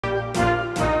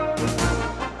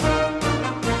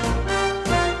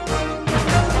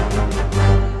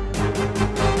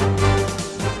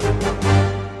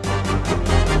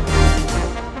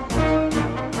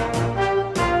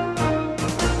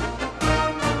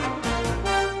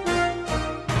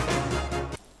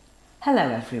Hello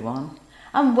everyone,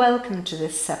 and welcome to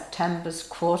this September's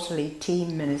quarterly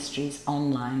Team Ministries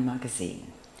online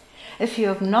magazine. If you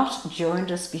have not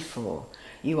joined us before,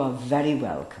 you are very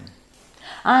welcome.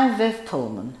 I'm Viv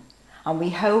Pullman, and we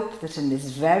hope that in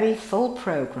this very full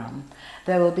programme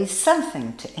there will be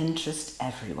something to interest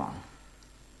everyone.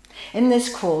 In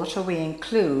this quarter we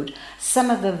include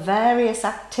some of the various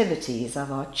activities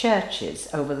of our churches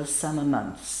over the summer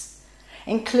months,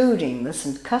 including the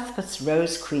St Cuthbert's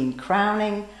Rose Queen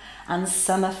Crowning and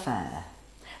Summer Fair,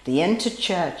 the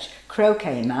Inter-Church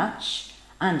Croquet Match,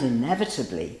 and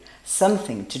inevitably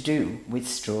something to do with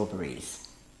strawberries.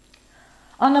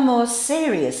 On a more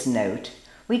serious note,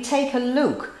 we take a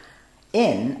look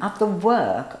in at the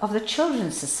work of the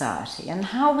Children's Society and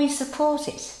how we support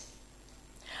it.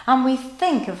 And we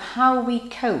think of how we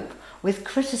cope with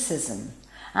criticism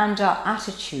and our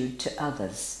attitude to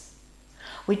others.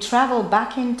 We travel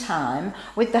back in time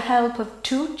with the help of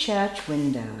 2 church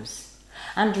windows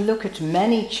and look at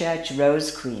many church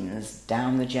rose queens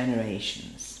down the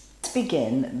generations. Let's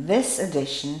begin this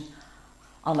edition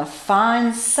on a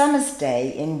fine summer's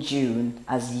day in June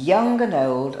as young and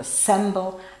old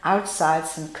assemble outside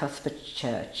St Cuthbert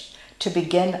Church to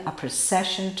begin a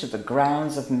procession to the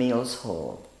grounds of Meols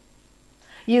Hall.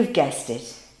 You've guessed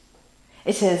it.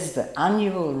 It is the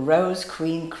annual Rose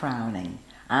Queen Crowning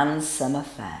and Summer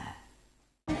Fair.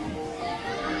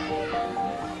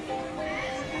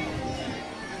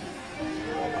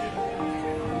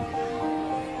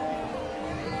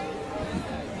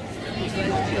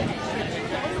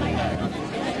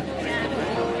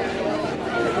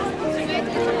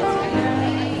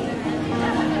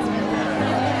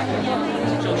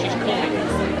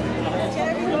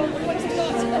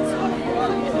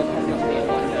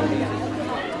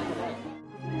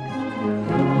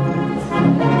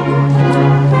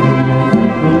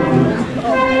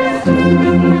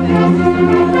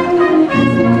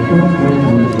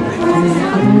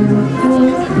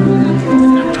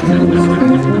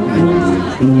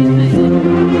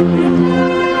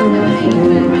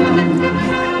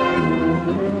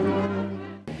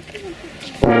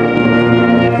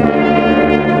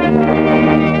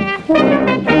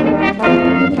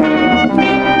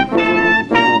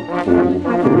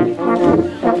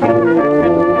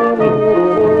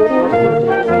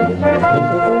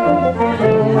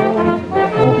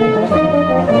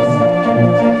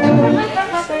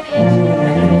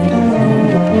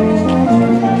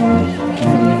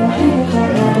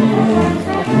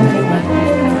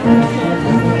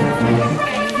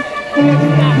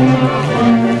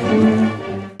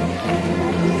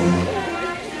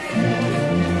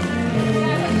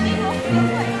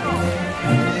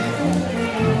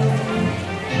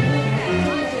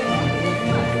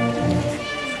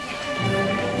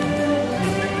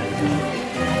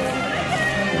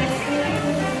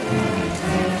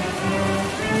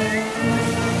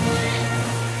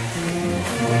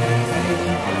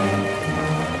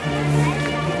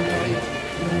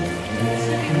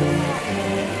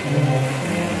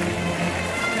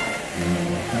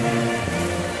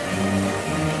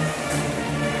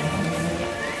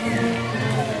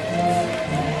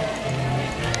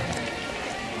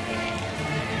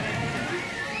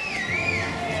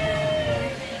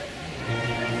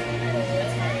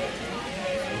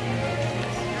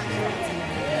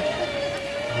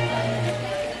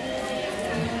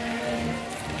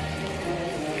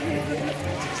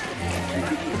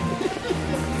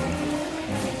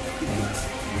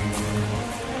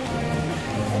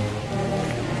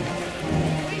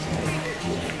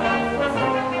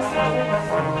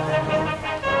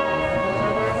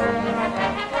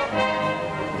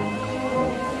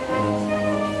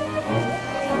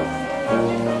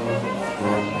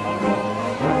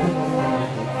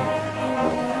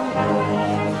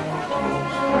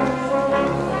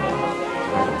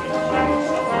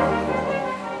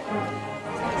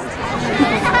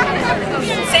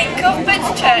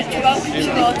 Church welcomes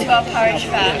you all to our parish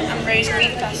fair and Rose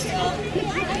Queen Festival.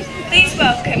 Please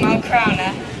welcome our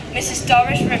crowner, Mrs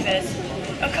Doris Rivers,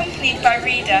 accompanied by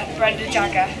reader Brenda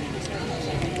Jagger.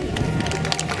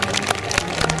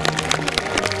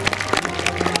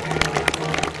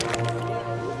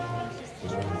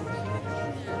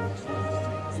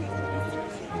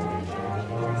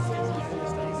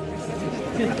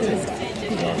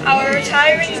 Our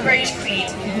retiring Rose Queen,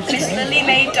 Miss Lily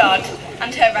May Dodd,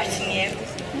 and her retinue.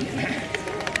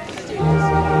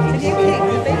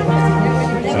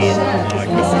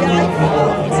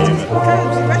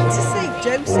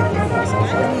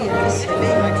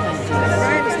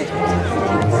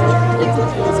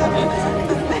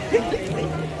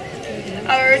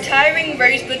 Our retiring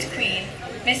Rosebud Queen,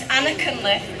 Miss Anna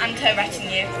Cunliffe and her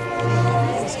retinue.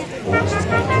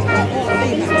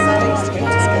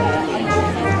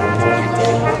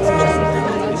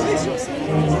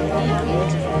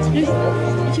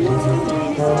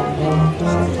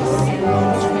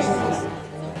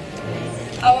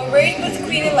 Our Rosebud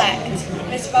Queen-elect,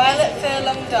 Miss Violet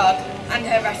Furlong Dodd and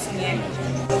her retinue.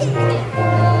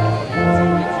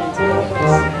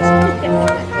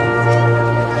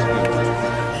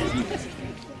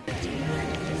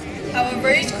 Our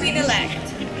Rose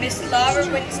Queen-elect, Miss Lara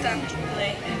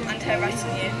Winstanley and her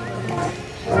retinue.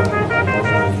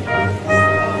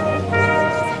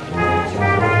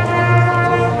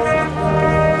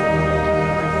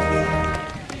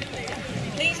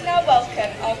 Please now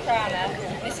welcome our crowner,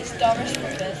 Mrs. Doris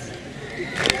Rivers.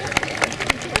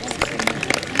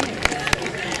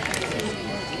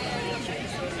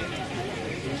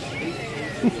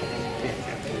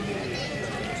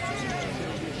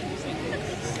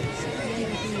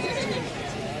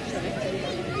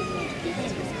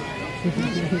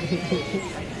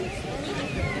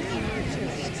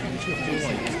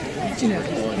 Do you know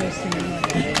this person in my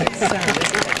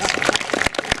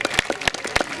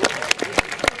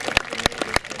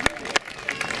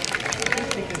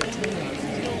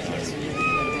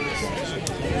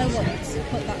I want to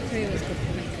put that through as good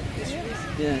for me.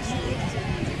 Yes.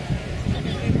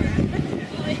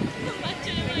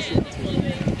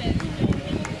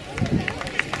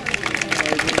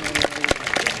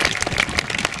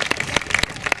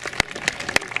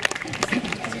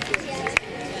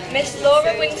 Miss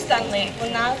Laura Winstanley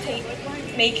will now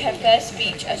make her first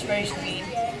speech as Rose Queen.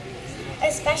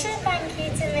 A special thank you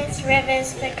to Miss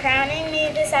Rivers for crowning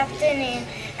me this afternoon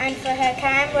and for her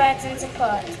kind words and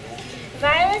support.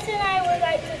 Violet and I would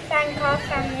like to thank our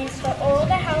families for all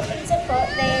the help and support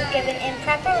they have given in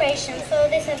preparation for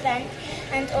this event,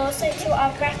 and also to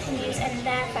our retinues and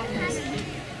their families.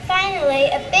 Finally,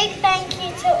 a big thank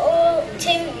you to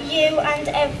you and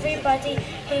everybody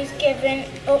who's given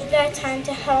up their time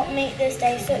to help make this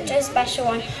day such a special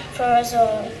one for us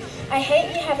all. I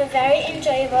hope you have a very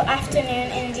enjoyable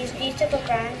afternoon in these beautiful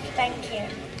grounds. Thank you.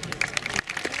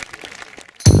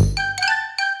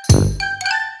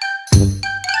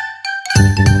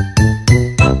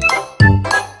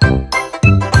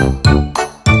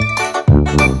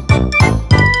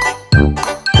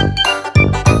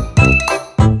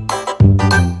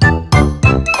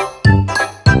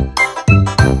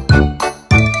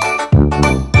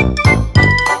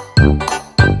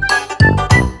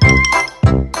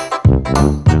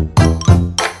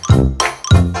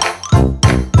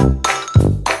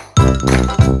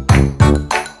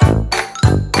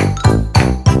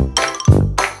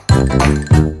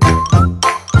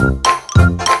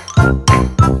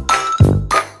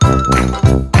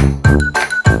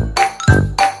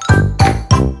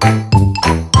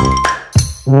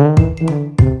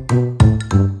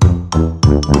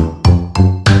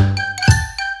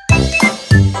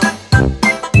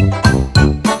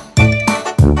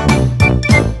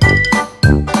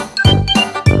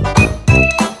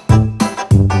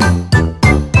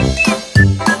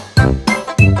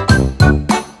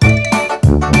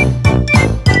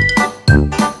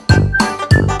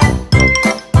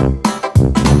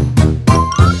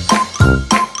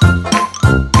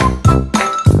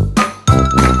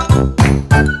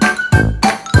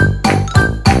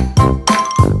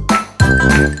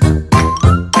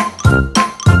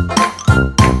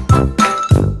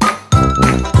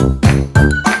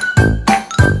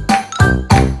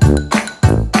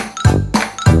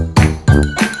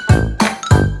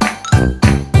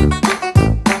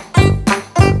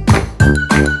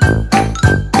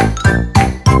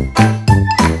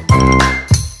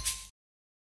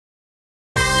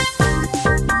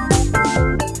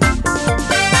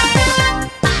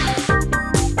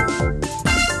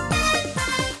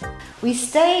 We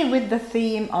stay with the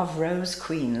theme of Rose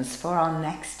Queens for our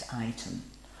next item.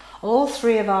 All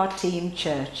three of our team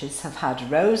churches have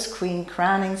had Rose Queen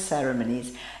crowning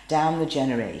ceremonies down the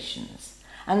generations,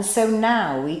 and so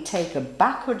now we take a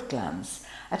backward glance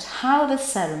at how the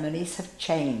ceremonies have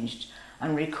changed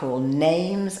and recall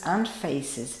names and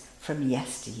faces from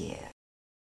yesteryear.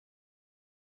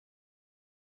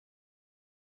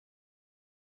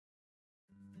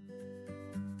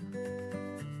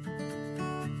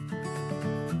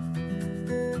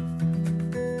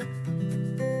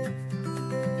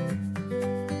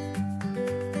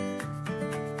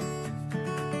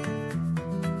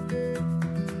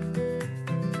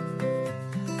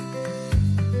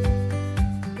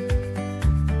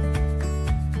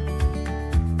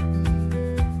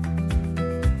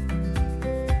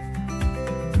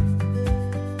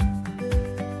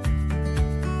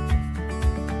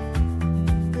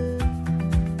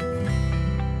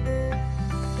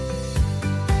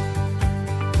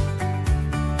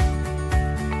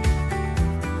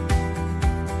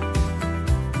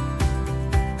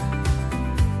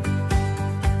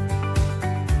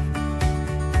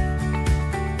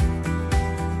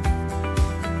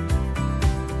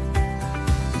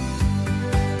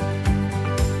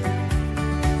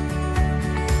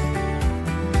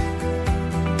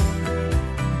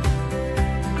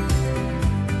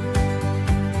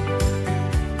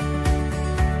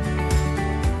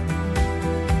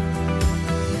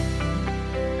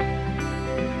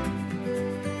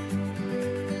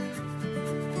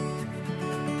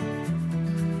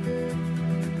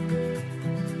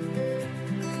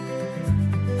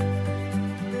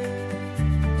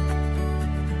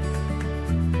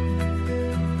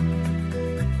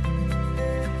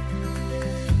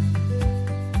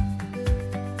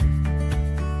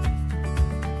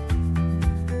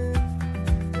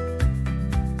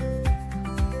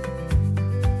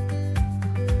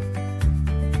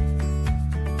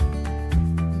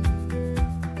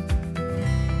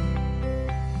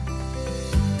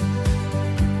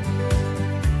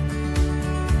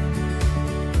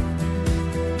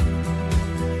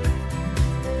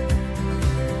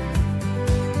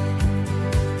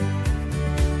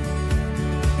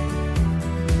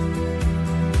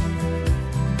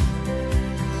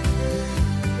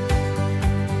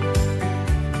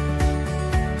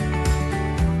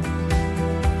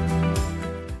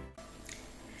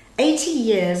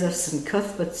 years of St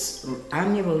Cuthbert's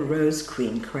annual Rose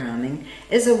Queen crowning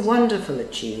is a wonderful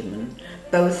achievement,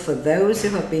 both for those who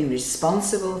have been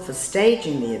responsible for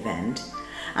staging the event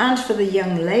and for the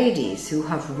young ladies who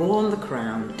have worn the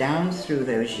crown down through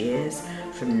those years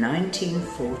from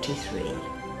 1943.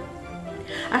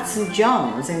 At St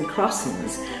John's in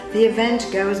Crossings, the event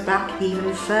goes back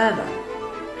even further,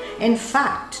 in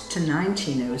fact to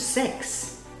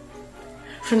 1906.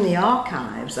 From the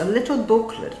archives, a little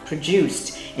booklet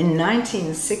produced in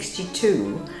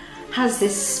 1962 has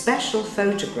this special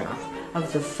photograph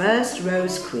of the first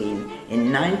Rose Queen in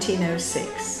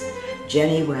 1906,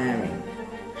 Jenny Waring,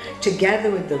 together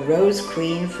with the Rose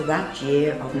Queen for that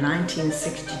year of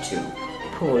 1962,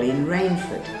 Pauline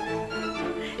Rainford.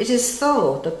 It is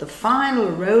thought that the final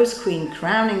Rose Queen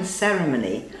crowning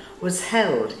ceremony was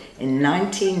held in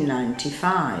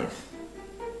 1995.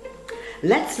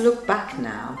 Let's look back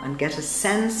now and get a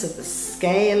sense of the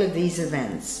scale of these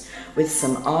events with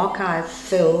some archive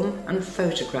film and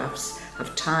photographs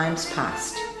of times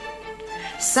past.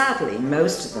 Sadly,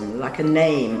 most of them lack a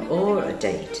name or a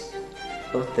date,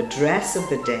 but the dress of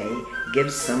the day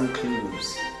gives some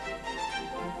clues.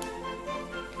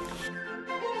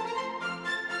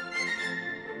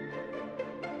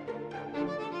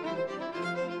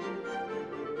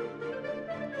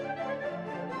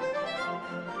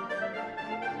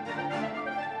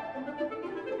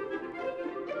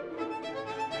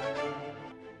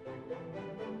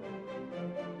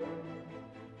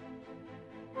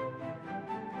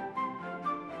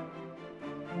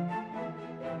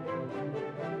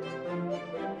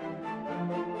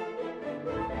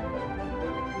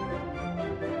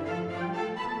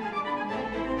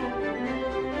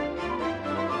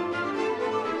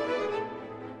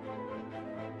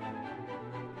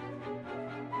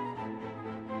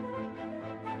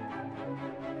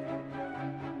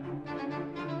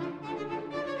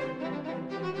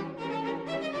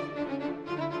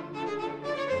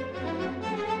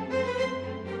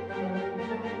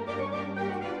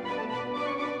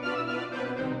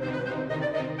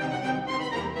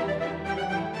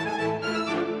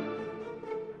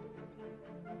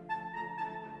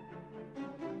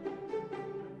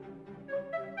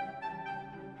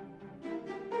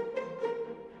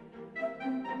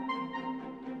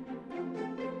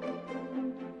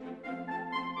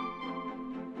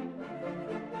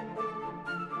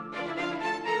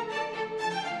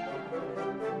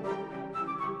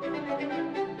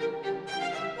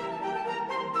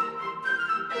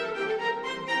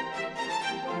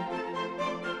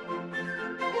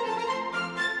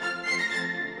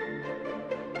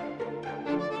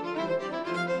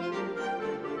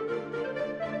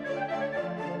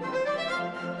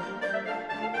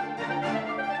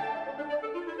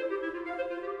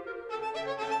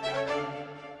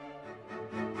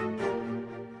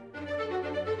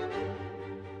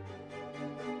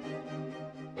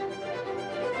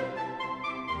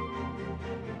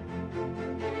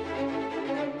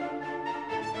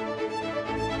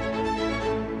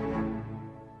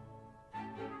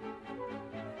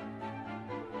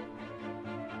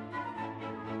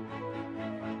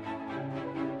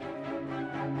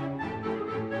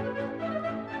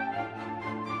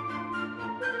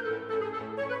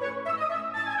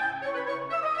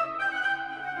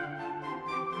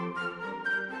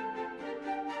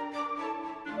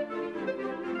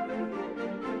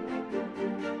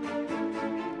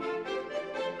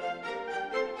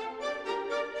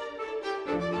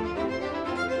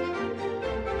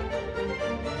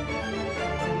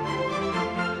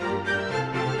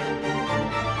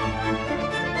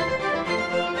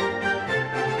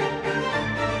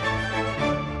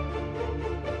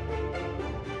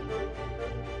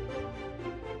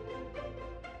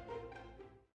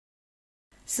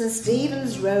 St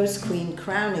Stephen's Rose Queen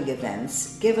crowning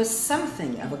events give us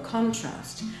something of a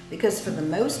contrast because for the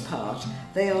most part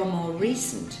they are more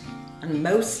recent and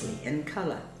mostly in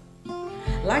colour.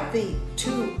 Like the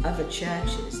two other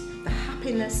churches, the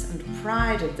happiness and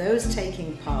pride of those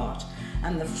taking part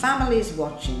and the families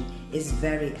watching is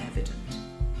very evident.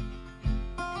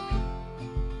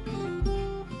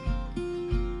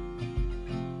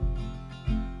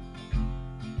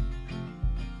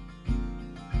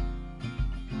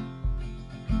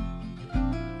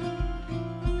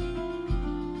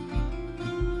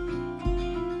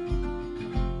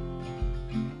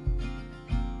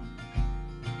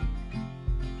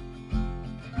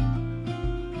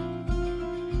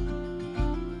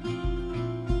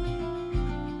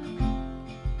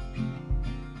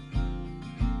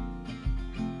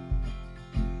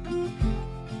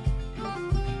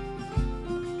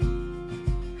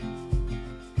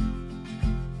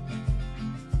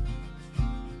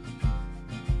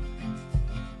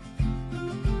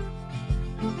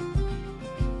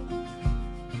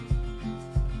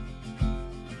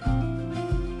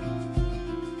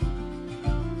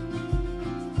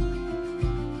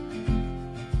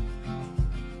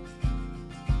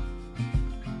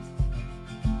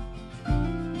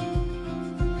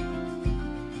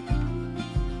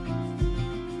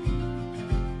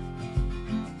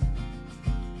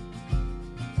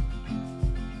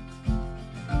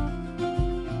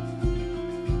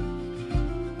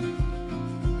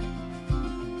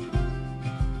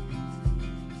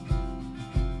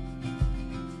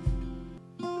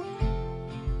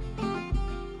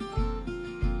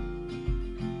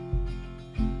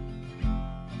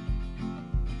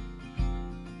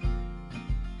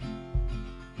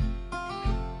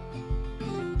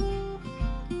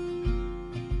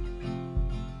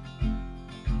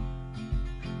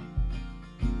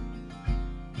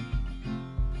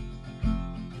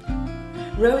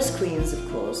 Rose Queens,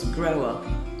 of course, grow up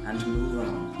and move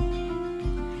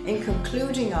on. In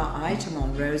concluding our item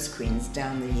on Rose Queens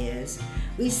down the years,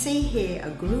 we see here a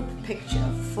group picture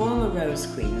of former Rose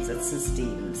Queens at St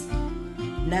Stephen's,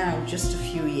 now just a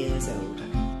few years older.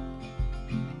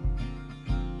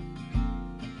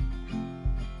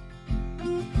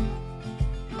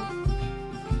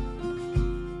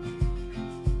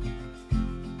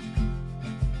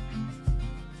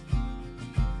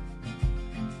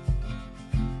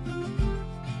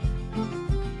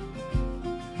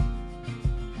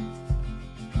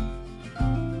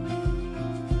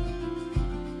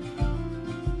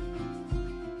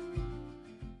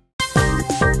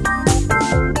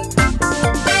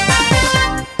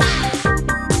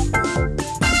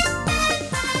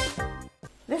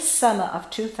 This summer of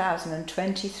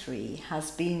 2023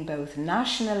 has been both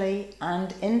nationally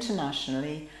and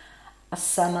internationally a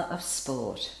summer of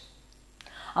sport.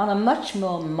 On a much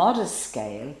more modest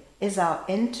scale is our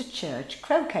inter-church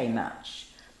croquet match,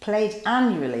 played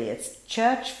annually at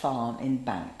Church Farm in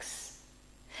Banks.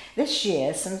 This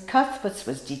year St Cuthbert's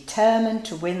was determined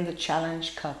to win the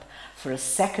Challenge Cup for a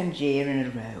second year in a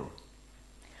row.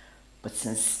 But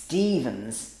St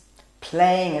Stephen's,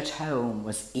 playing at home,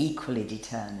 was equally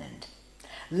determined.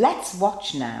 Let's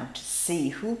watch now to see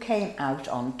who came out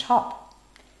on top.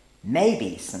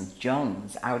 Maybe St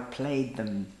John's outplayed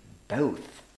them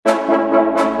both.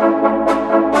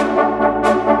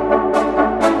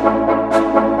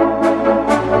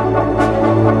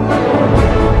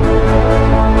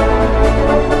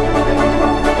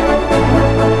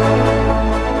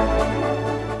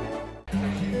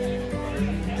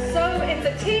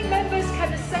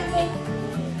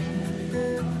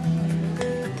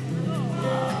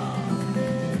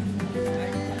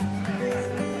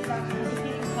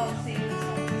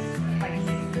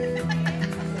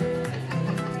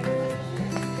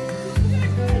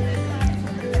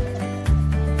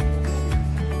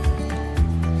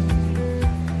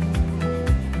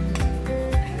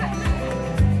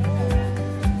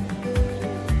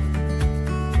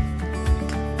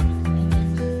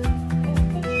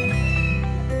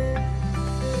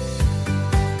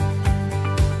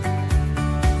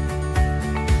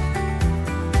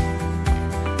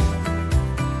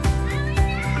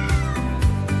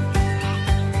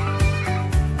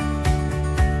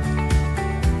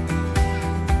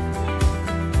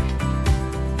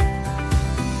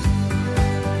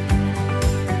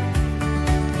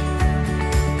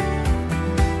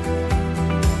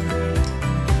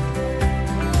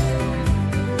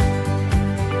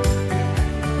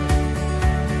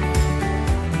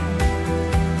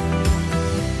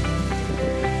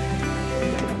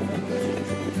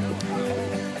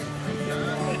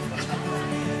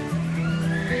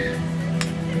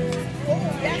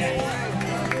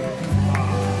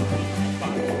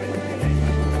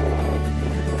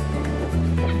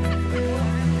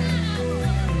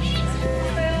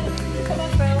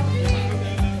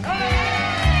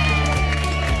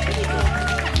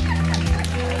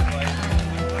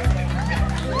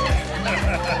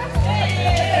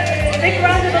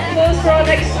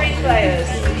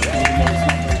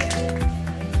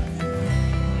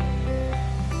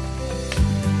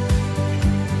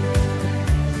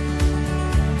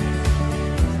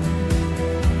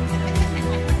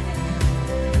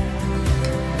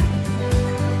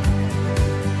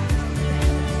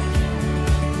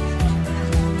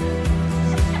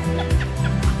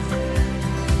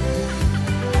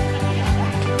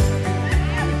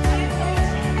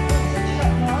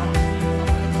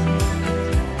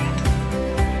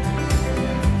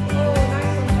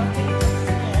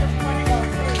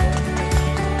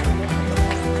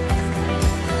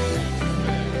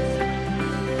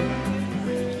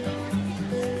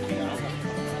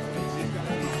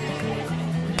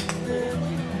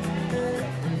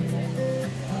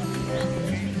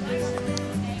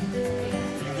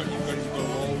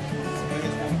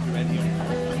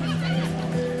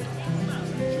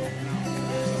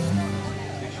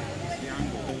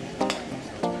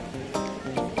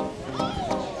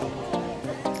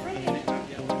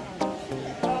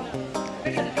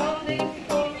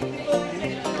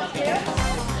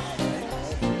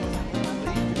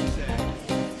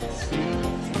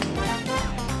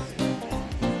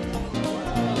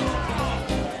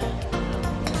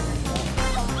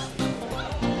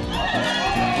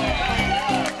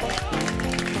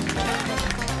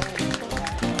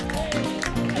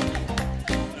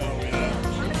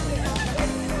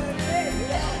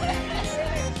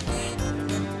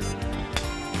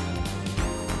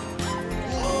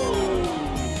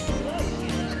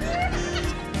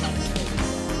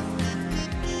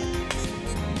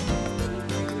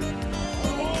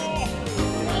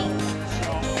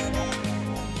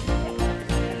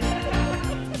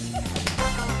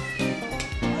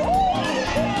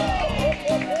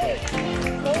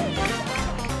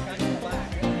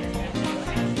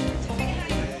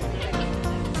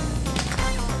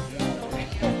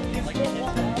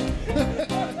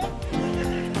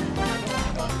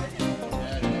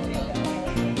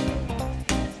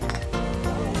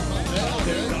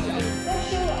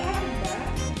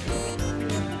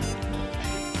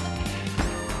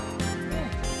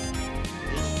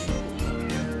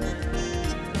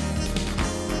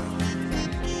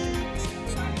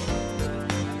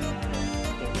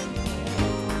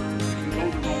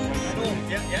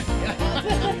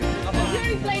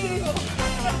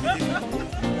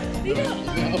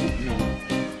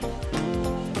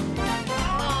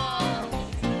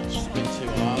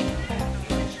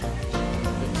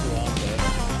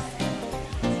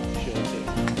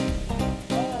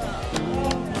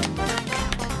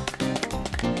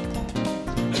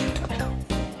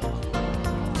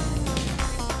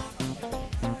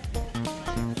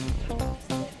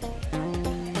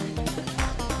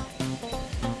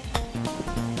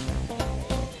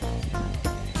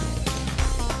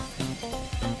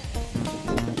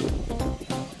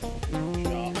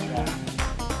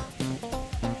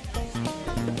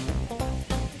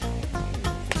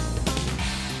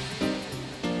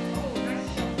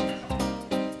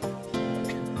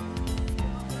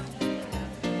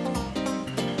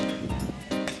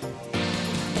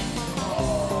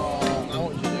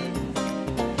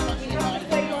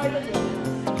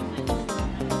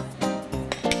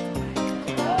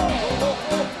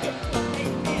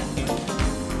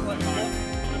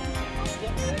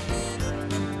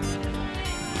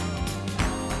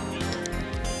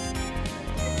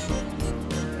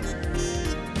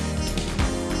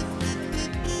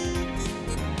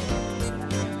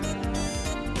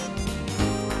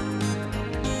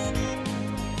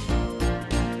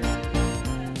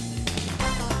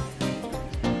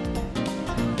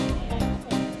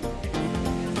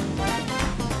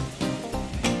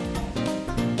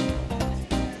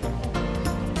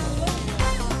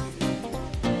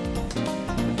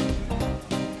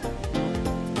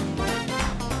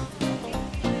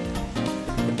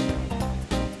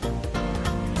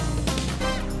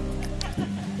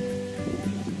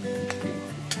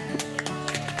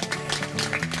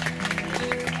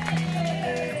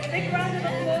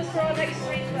 for our next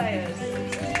three players.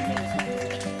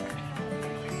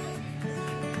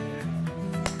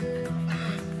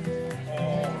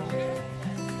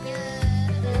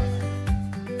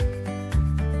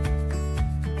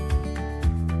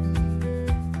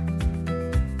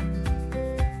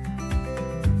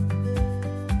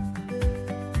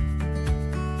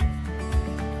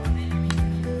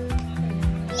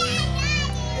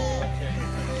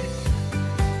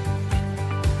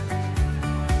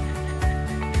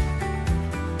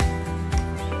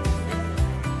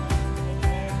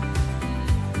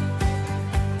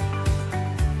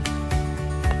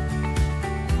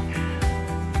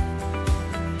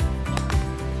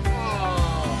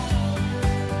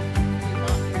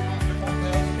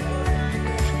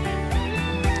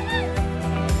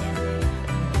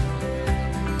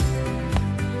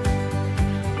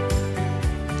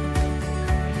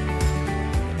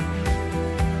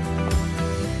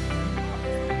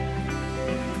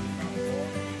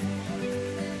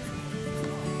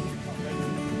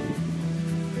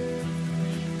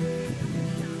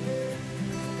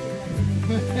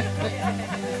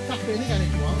 Tap in again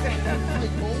if you want.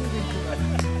 Take all into it.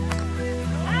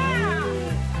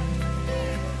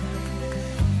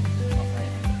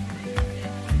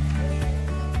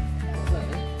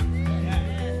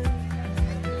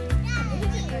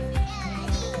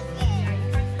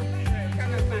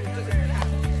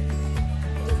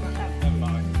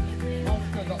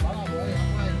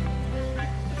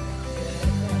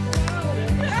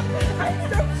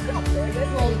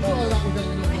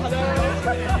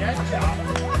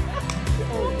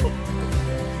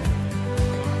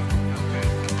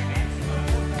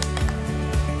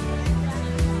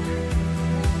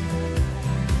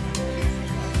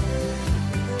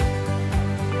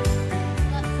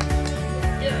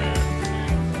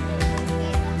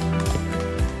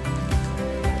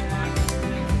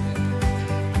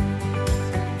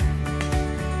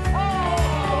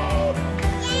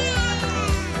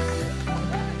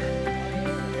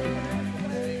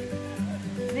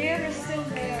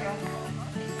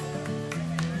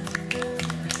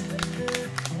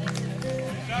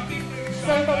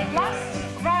 So the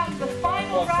last round, the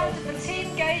final round of the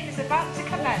team game is about to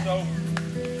commence.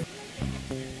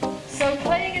 So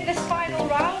playing in this final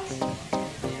round,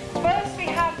 first we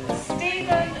have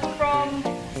Stephen from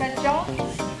St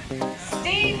John's,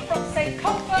 Steve from St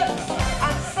Cuthbert's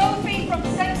and Sophie from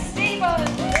St Stephen's.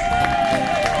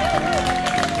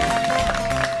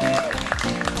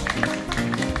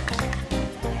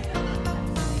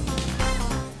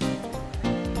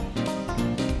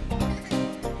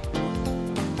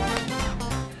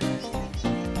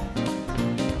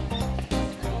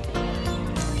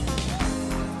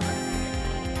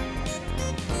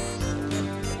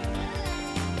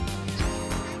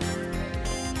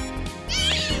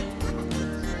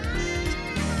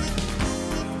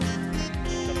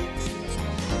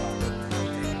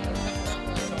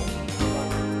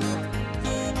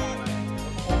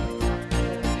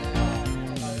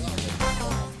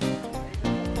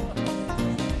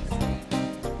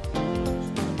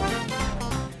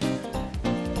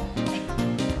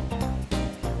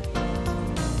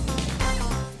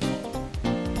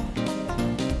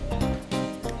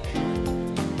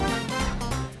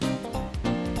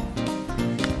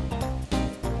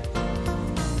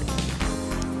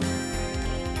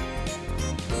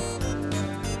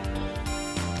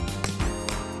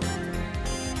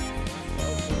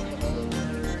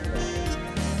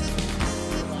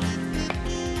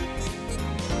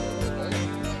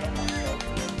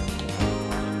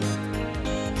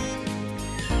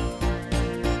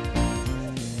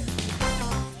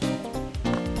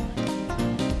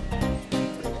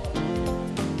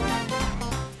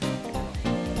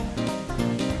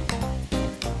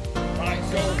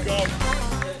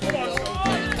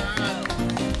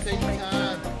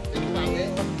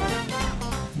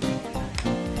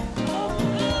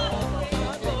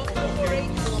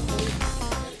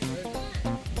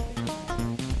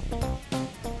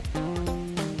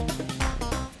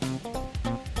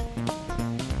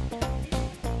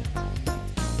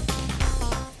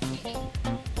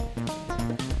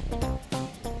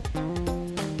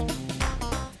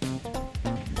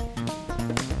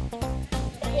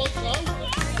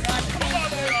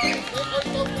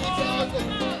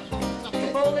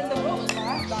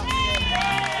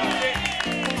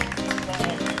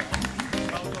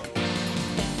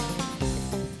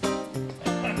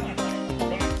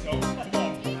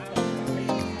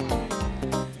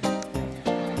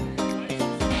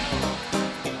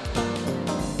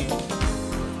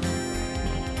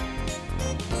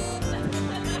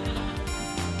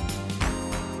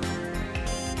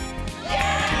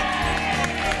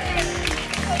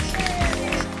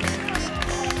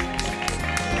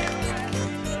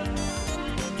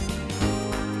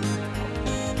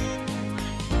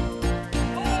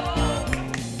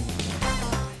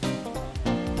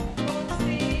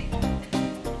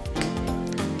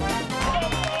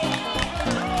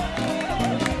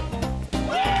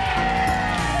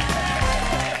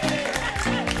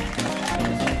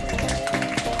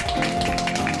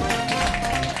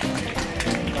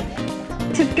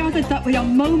 We are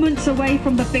moments away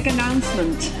from the big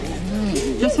announcement.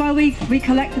 Just while we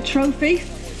collect the trophy,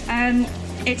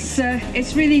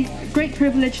 it's really a great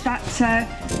privilege that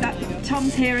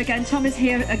Tom's here again. Tom is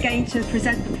here again to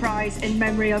present the prize in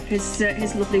memory of his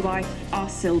lovely wife, our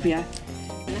Sylvia.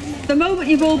 The moment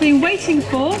you've all been waiting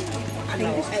for.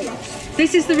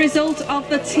 This is the result of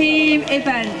the team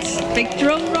event. Big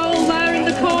drum roll there in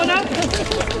the corner.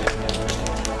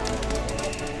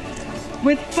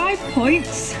 With 5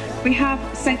 points, we have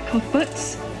St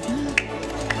Cuthbert's.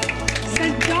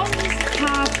 St John's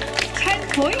have 10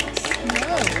 points.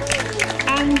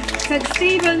 And St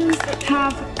Stephen's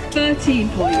have 13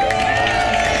 points.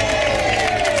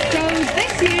 So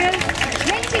this year,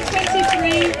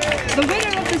 2023, the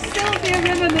winner of the Sylvia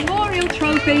River Memorial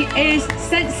Trophy is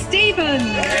St Stephen's.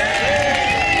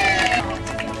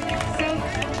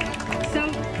 So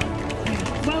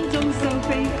well done,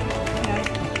 Sophie.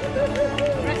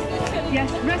 Yes,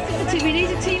 rest of the team. We need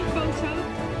a team photo.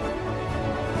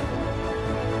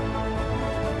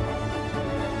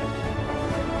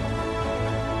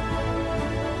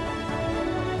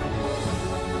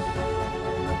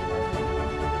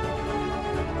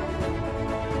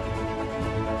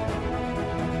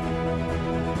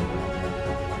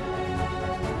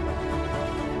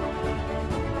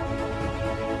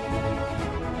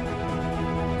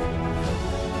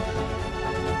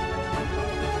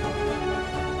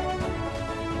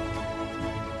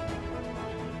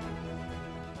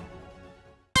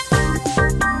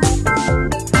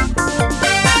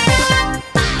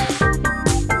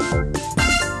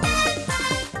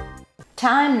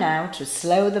 Time now to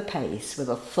slow the pace with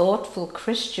a thoughtful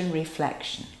Christian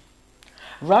reflection.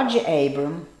 Roger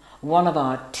Abram, one of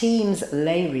our team's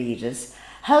lay readers,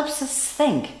 helps us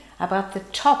think about the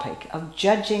topic of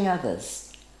judging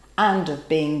others and of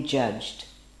being judged,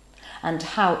 and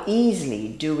how easily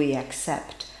do we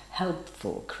accept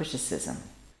helpful criticism.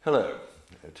 Hello,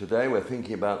 today we're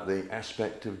thinking about the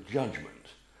aspect of judgment,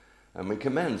 and we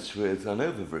commence with an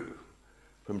overview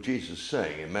from Jesus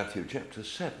saying in Matthew chapter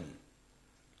 7,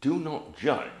 "Do not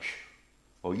judge,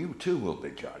 or you too will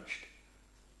be judged.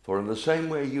 For in the same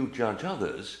way you judge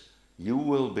others, you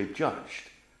will be judged,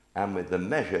 and with the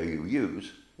measure you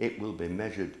use, it will be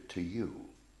measured to you."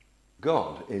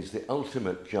 God is the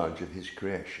ultimate judge of his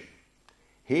creation.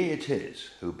 He it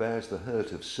is who bears the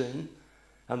hurt of sin,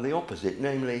 and the opposite,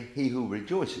 namely, he who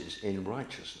rejoices in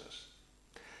righteousness.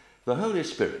 The Holy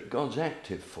Spirit, God's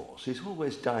active force, is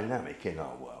always dynamic in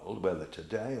our world, whether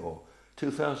today or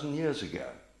 2,000 years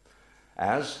ago.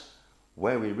 As,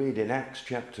 where we read in Acts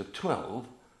chapter 12,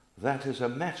 that as a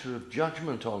matter of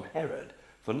judgment on Herod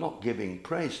for not giving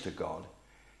praise to God,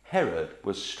 Herod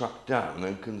was struck down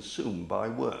and consumed by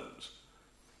worms.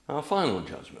 Our final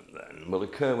judgment, then, will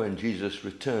occur when Jesus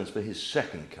returns for his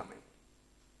second coming.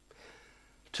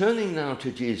 Turning now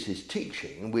to Jesus'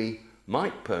 teaching, we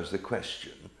might pose the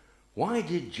question, why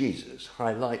did Jesus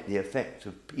highlight the effect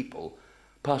of people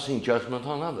passing judgment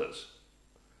on others?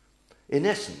 In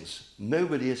essence,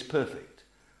 nobody is perfect.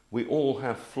 We all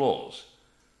have flaws.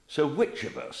 So which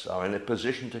of us are in a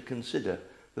position to consider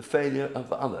the failure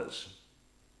of others?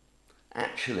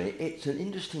 Actually, it's an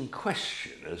interesting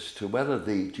question as to whether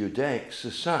the Judaic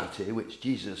society which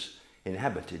Jesus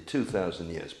inhabited 2,000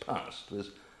 years past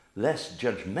was less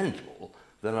judgmental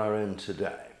than our own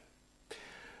today.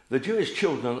 The Jewish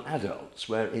children and adults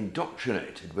were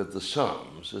indoctrinated with the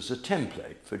Psalms as a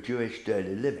template for Jewish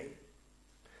daily living.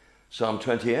 Psalm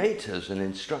 28 has an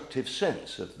instructive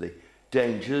sense of the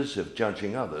dangers of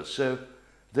judging others, so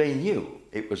they knew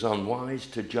it was unwise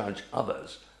to judge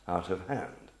others out of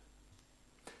hand.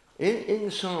 In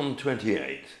Psalm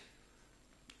 28,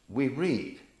 we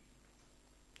read,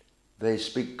 "They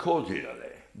speak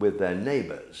cordially with their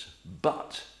neighbours,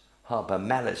 but harbour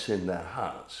malice in their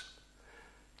hearts."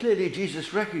 Clearly,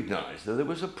 Jesus recognised that there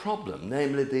was a problem,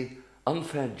 namely the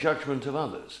unfair judgment of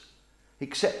others,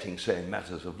 excepting, say, in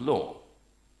matters of law.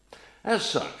 As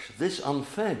such, this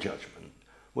unfair judgment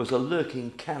was a lurking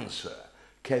cancer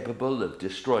capable of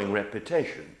destroying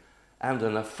reputation and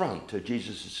an affront to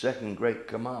Jesus' second great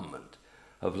commandment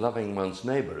of loving one's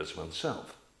neighbour as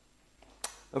oneself.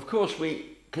 Of course,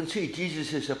 we can see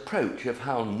Jesus' approach of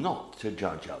how not to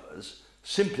judge others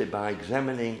simply by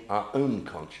examining our own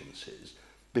consciences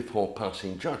before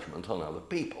passing judgment on other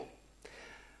people.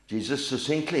 Jesus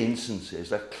succinctly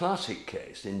instances a classic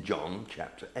case in John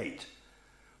chapter 8,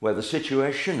 where the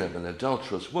situation of an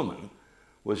adulterous woman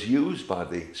was used by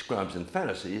the scribes and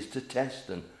Pharisees to test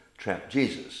and trap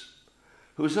Jesus,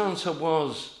 whose answer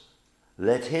was,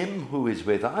 "Let him who is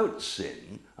without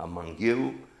sin among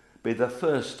you be the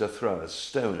first to throw a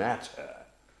stone at her."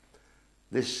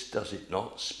 This, does it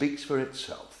not, speaks for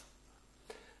itself.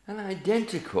 An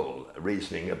identical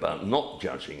reasoning about not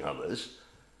judging others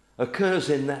occurs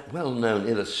in that well-known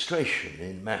illustration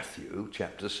in Matthew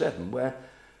chapter 7, where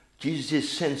Jesus'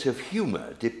 sense of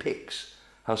humour depicts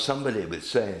how somebody with,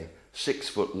 say, a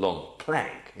 6-foot-long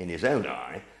plank in his own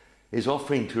eye is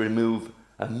offering to remove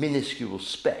a minuscule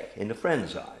speck in a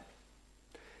friend's eye.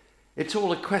 It's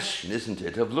all a question, isn't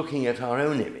it, of looking at our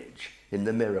own image in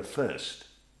the mirror first.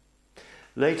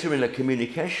 Later, in a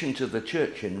communication to the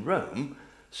church in Rome,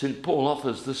 St. Paul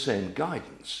offers the same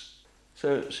guidance.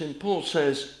 So St. Paul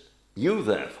says, "You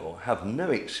therefore have no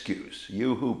excuse,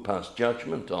 you who pass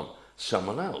judgment on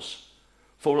someone else.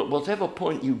 For at whatever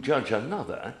point you judge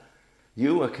another,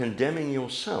 you are condemning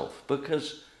yourself,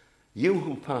 because you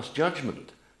who pass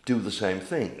judgment do the same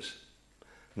things.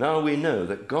 Now we know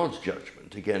that God's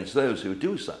judgment against those who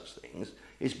do such things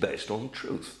is based on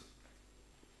truth."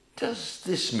 Does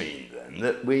this mean, then,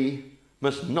 that we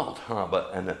must not harbour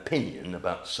an opinion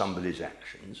about somebody's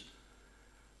actions?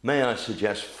 May I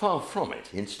suggest, far from it.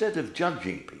 Instead of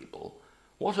judging people,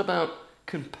 what about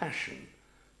compassion,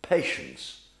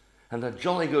 patience, and a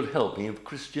jolly good helping of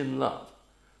Christian love?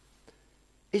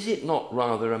 Is it not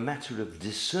rather a matter of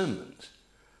discernment,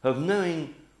 of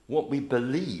knowing what we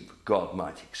believe God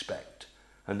might expect,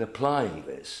 and applying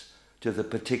this to the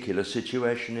particular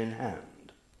situation in hand?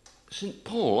 St.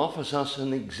 Paul offers us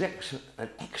an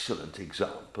excellent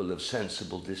example of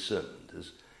sensible discernment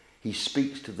as he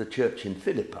speaks to the church in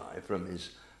Philippi from his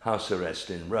house arrest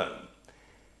in Rome.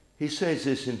 He says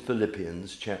this in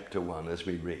Philippians chapter 1 as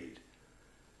we read,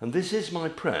 "And this is my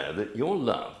prayer, that your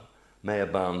love may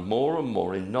abound more and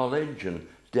more in knowledge and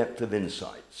depth of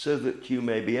insight, so that you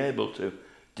may be able to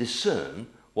discern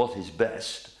what is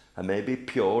best and may be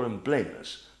pure and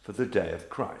blameless for the day of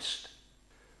Christ."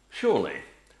 Surely,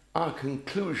 our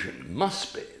conclusion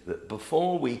must be that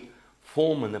before we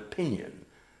form an opinion,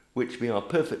 which we are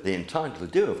perfectly entitled to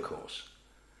do, of course,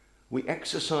 we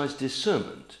exercise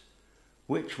discernment,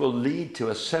 which will lead to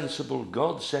a sensible,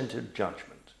 God-centered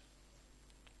judgment.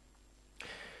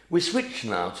 We switch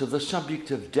now to the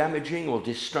subject of damaging or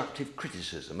destructive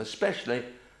criticism, especially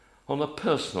on a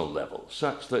personal level,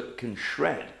 such that can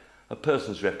shred a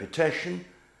person's reputation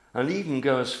and even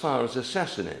go as far as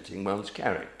assassinating one's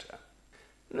character.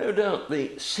 No doubt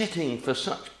the setting for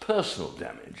such personal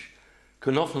damage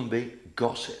can often be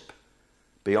gossip,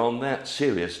 beyond that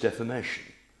serious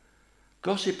defamation.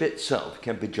 Gossip itself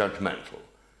can be judgmental,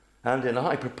 and in a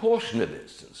high proportion of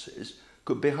instances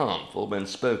could be harmful when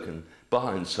spoken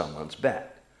behind someone's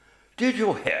back. "Did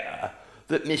you hear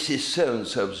that Mrs.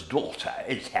 So-and-so's daughter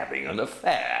is having an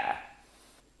affair?"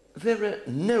 There are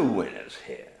no winners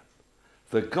here.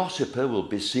 The gossiper will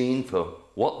be seen for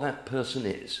what that person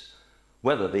is,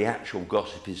 whether the actual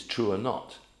gossip is true or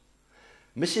not.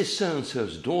 Mrs.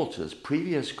 So-and-so's daughter's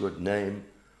previous good name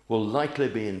will likely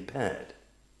be impaired.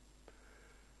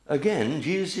 Again,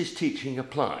 Jesus' teaching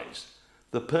applies.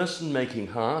 The person making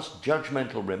harsh,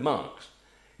 judgmental remarks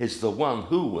is the one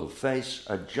who will face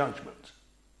a judgment.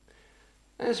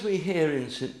 As we hear in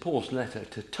St. Paul's letter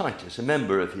to Titus, a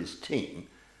member of his team,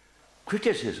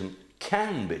 criticism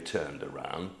can be turned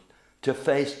around to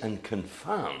face and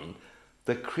confound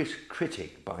the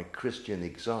critic by Christian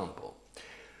example.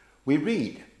 We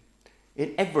read,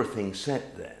 "In everything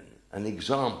set then an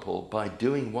example by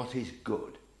doing what is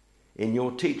good. In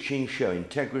your teaching show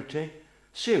integrity,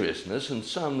 seriousness and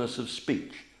soundness of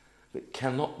speech that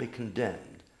cannot be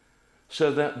condemned,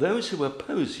 so that those who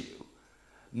oppose you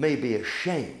may be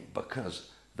ashamed because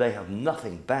they have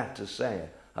nothing bad to say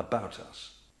about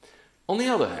us." On the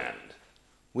other hand,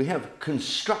 we have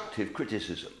constructive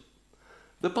criticism.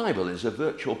 The Bible is a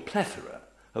virtual plethora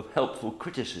of helpful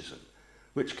criticism,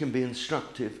 which can be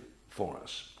instructive for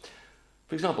us.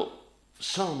 For example,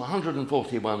 Psalm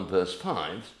 141 verse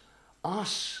 5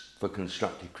 asks for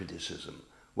constructive criticism,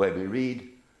 where we read,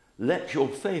 "Let your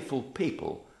faithful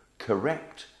people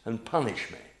correct and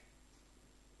punish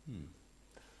me."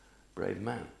 Brave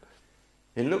man.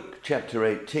 In Luke chapter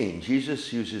 18,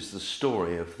 Jesus uses the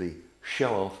story of the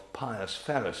show-off pious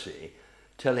Pharisee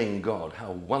telling God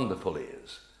how wonderful he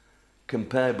is,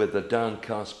 compared with the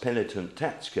downcast penitent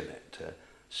tax collector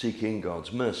seeking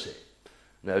God's mercy,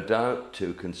 no doubt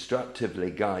to constructively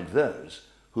guide those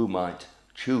who might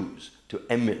choose to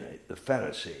emulate the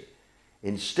Pharisee,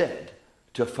 instead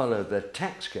to follow the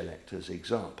tax collector's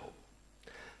example.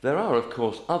 There are, of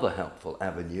course, other helpful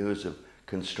avenues of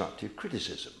constructive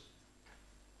criticism.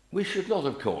 We should not,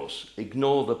 of course,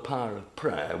 ignore the power of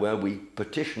prayer, where we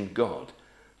petition God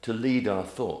to lead our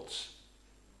thoughts,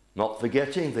 not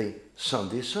forgetting the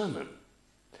Sunday sermon.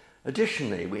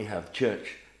 Additionally, we have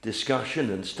church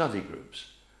discussion and study groups,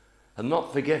 and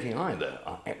not forgetting either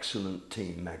our excellent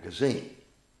team magazine.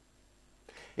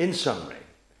 In summary,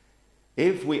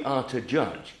 if we are to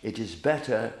judge, it is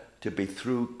better to be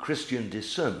through Christian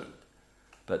discernment,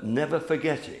 but never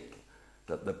forgetting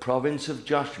that the province of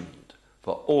judgment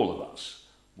for all of us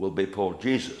will be for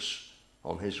Jesus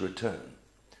on his return.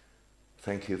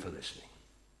 Thank you for listening.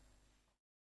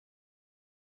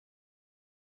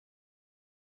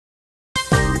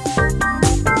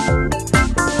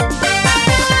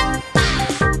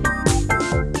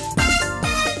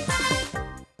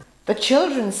 The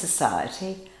Children's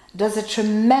Society does a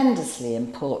tremendously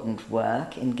important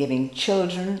work in giving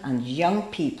children and young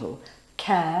people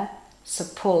care,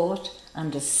 support,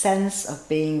 and a sense of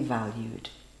being valued.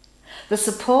 The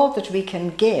support that we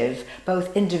can give,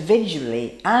 both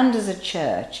individually and as a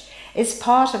church, is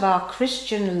part of our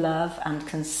Christian love and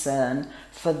concern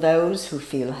for those who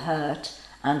feel hurt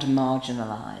and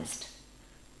marginalised.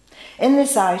 In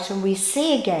this item, we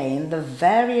see again the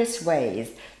various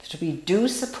ways that we do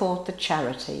support the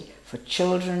charity for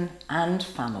children and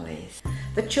families.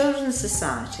 The Children's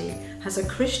Society has a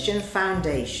Christian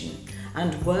foundation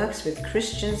and works with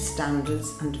Christian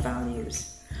standards and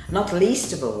values, not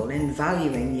least of all in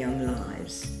valuing young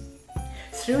lives.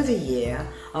 Through the year,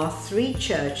 our 3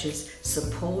 churches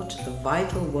support the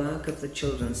vital work of the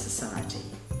Children's Society,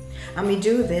 and we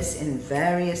do this in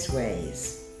various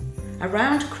ways.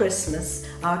 Around Christmas,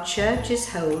 our churches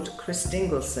hold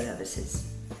Christingle services,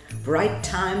 bright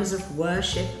times of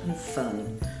worship and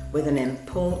fun with an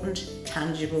important,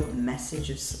 tangible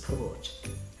message of support.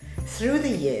 Through the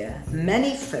year,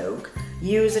 many folk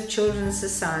use a Children's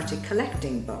Society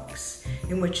collecting box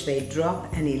in which they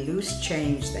drop any loose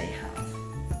change they have.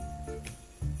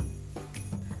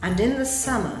 And in the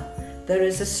summer, there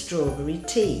is a strawberry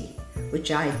tea,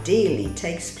 which ideally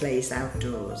takes place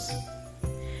outdoors.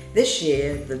 This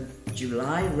year, the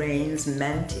July rains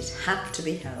meant it had to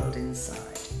be held inside.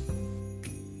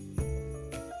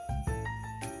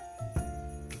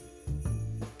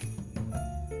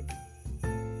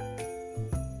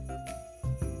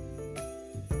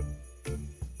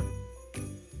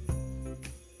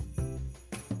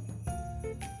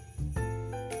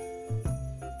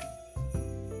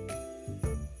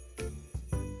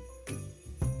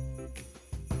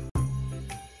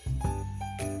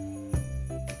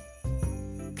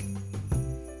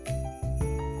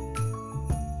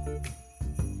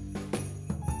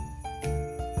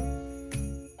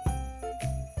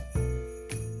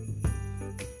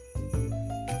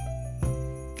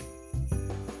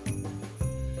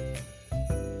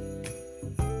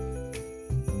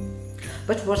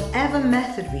 But whatever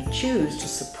method we choose to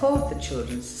support the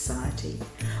Children's Society,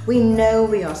 we know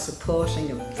we are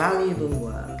supporting a valuable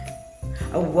work,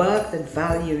 a work that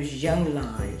values young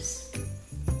lives.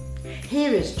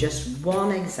 Here is just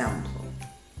one example.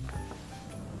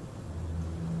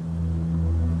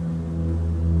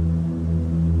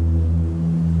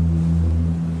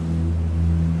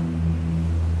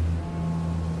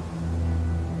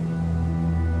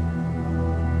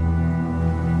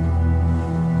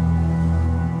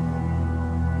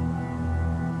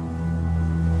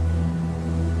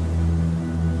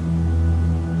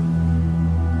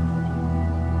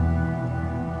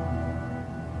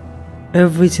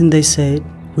 Everything they said,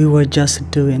 we were just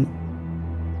doing.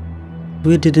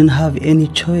 We didn't have any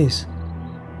choice.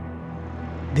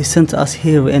 They sent us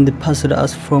here and they passed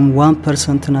us from one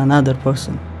person to another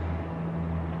person.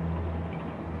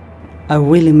 I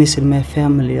really missed my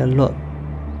family a lot.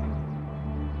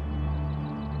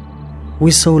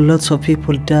 We saw lots of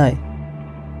people die.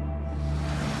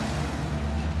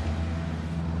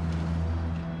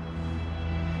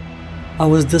 I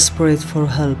was desperate for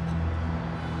help.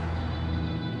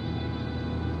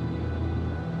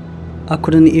 I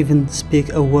couldn't even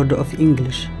speak a word of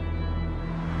English.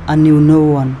 I knew no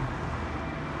one.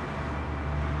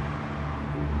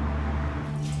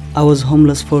 I was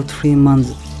homeless for 3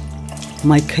 months.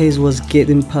 My case was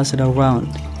getting passed around.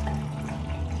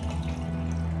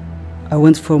 I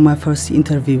went for my first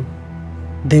interview.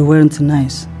 They weren't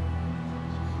nice.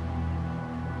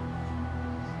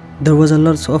 There was a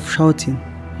lot of shouting,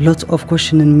 lots of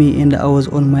questioning me, and I was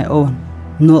on my own.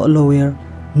 No lawyer,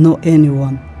 no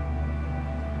anyone.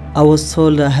 I was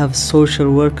told I have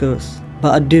social workers,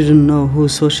 but I didn't know who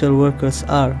social workers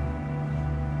are.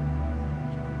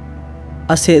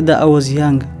 I said that I was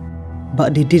young,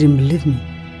 but they didn't believe me.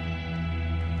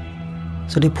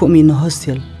 So they put me in a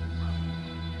hostel.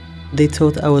 They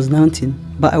thought I was 19,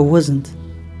 but I wasn't.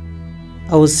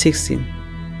 I was 16.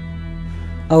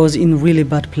 I was in a really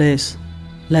bad place,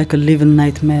 like a living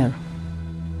nightmare.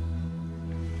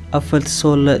 I felt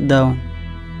so let down.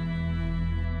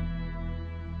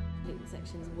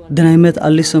 Then I met a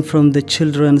lesson from the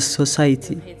Children's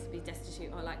Society.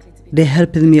 They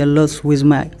helped me a lot with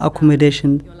my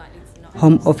accommodation,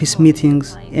 home office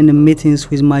meetings, and meetings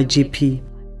with my GP.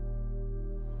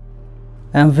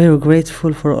 I am very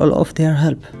grateful for all of their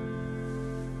help.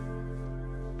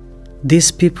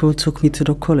 These people took me to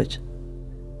the college.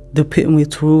 They put me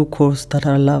through a course that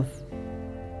I love,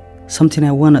 something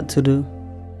I wanted to do.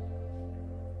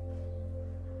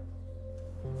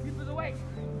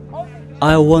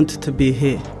 I want to be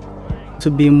here, to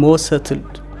be more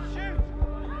settled.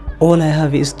 All I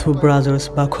have is 2 brothers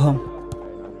back home,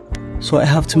 so I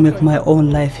have to make my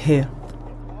own life here.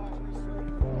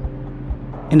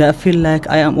 And I feel like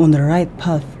I am on the right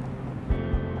path.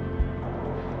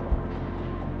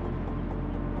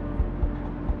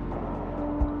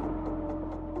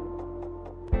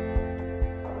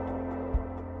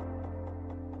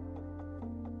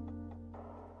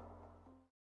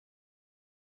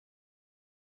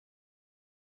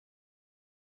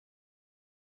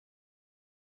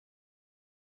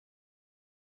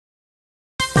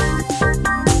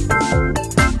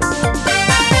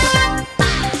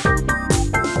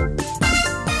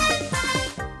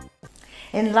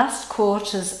 In last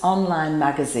quarter's online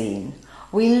magazine,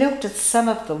 we looked at some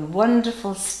of the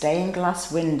wonderful stained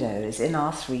glass windows in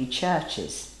our 3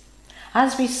 churches.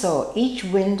 As we saw, each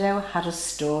window had a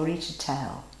story to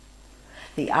tell.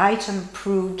 The item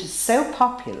proved so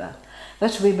popular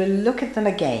that we will look at them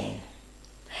again.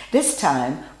 This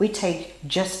time we take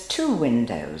just 2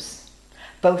 windows,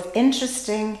 both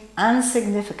interesting and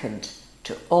significant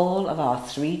to all of our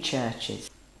 3 churches.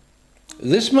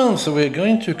 This month we're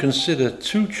going to consider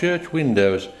 2 church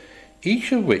windows,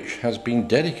 each of which has been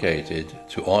dedicated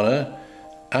to honour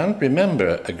and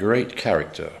remember a great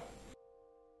character.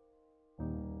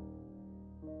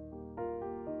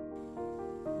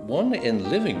 One in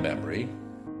living memory,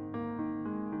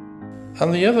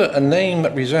 and the other a name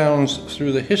that resounds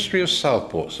through the history of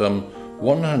Southport some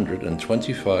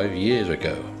 125 years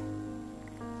ago.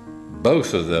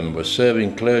 Both of them were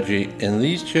serving clergy in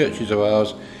these churches of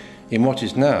ours in what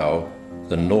is now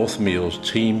the North Meols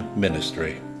Team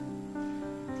Ministry.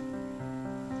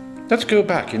 Let's go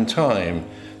back in time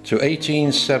to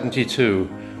 1872,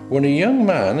 when a young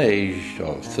man aged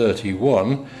of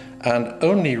 31 and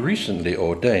only recently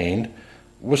ordained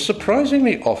was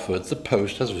surprisingly offered the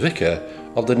post as vicar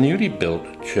of the newly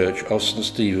built Church of St.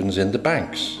 Stephen's in the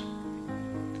Banks.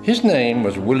 His name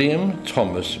was William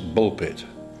Thomas Bulpit.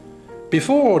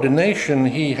 Before ordination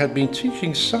he had been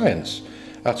teaching science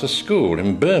at a school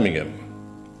in Birmingham.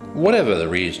 Whatever the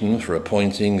reason for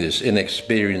appointing this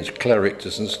inexperienced cleric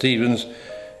to St. Stephen's,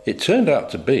 it turned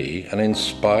out to be an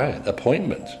inspired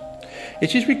appointment.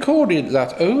 It is recorded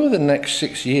that over the next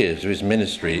 6 years of his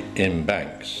ministry in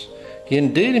Banks, he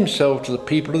endeared himself to the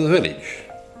people of the village.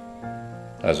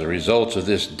 As a result of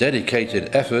this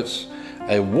dedicated efforts,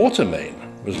 a water main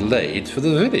was laid for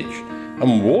the village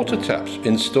and water taps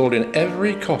installed in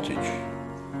every cottage.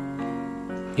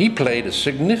 He played a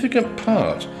significant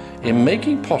part in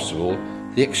making possible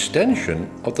the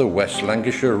extension of the West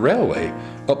Lancashire Railway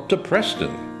up to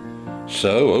Preston,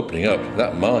 so opening up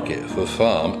that market for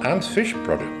farm and fish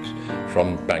products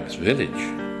from Banks Village.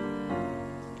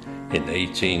 In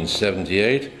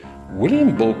 1878,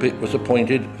 William Bulpit was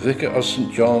appointed Vicar of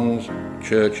St. John's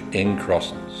Church in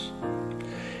Crosslands.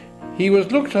 He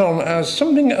was looked on as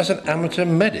something as an amateur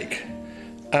medic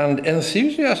and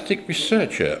enthusiastic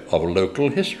researcher of local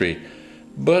history,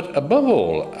 but above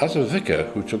all as a vicar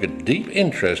who took a deep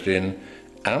interest in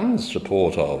and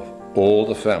support of all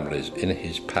the families in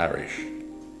his parish.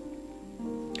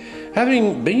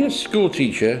 Having been a school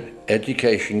teacher,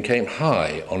 education came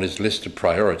high on his list of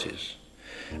priorities,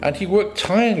 and he worked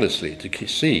tirelessly to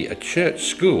see a church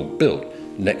school built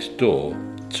next door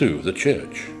to the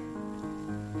church.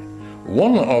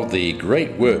 One of the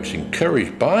great works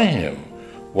encouraged by him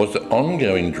was the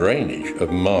ongoing drainage of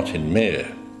Martin Mere.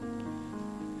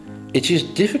 It is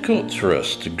difficult for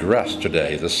us to grasp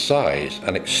today the size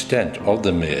and extent of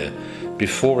the mere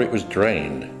before it was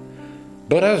drained,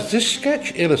 but as this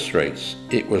sketch illustrates,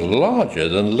 it was larger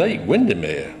than Lake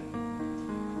Windermere.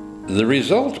 The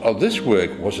result of this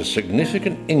work was a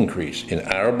significant increase in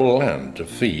arable land to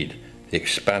feed the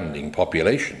expanding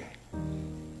population.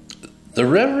 The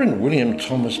Reverend William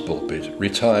Thomas Bulpit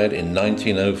retired in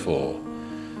 1904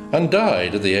 and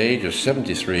died at the age of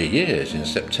 73 years in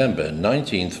September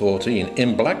 1914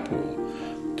 in Blackpool,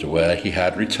 to where he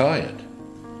had retired.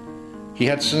 He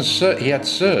had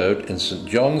served in St.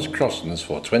 John's Crosslands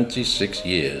for 26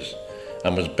 years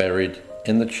and was buried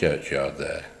in the churchyard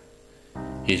there.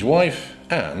 His wife,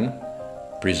 Anne,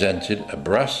 presented a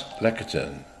brass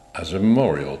lectern as a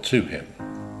memorial to him.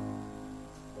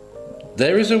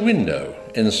 There is a window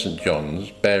in St.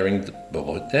 John's bearing the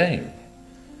board name.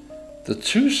 The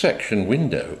two-section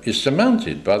window is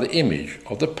surmounted by the image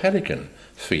of the pelican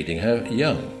feeding her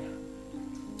young.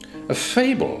 A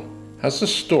fable has the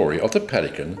story of the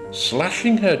pelican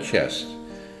slashing her chest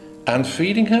and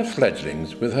feeding her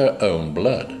fledglings with her own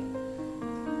blood.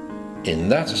 In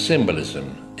that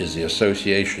symbolism is the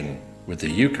association with the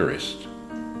Eucharist.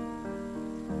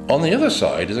 On the other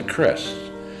side is a crest.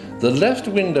 The left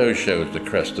window shows the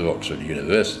crest of Oxford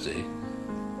University.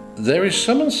 There is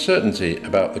some uncertainty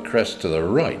about the crest to the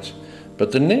right,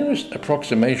 but the nearest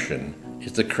approximation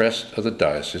is the crest of the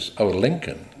Diocese of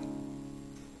Lincoln.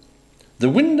 The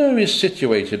window is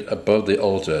situated above the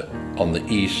altar on the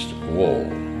east wall.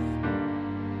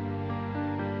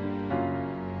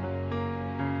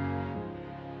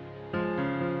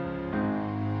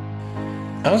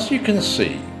 As you can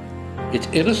see, it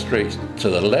illustrates to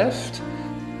the left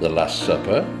the Last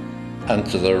Supper and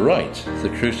to the right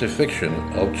the crucifixion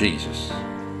of Jesus.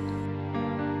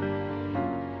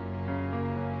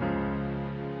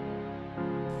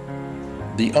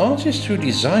 The artist who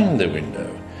designed the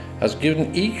window has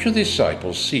given each of the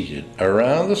disciples seated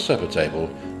around the supper table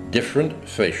different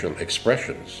facial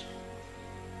expressions.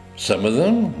 Some of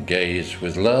them gaze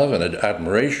with love and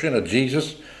admiration at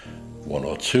Jesus, one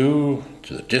or two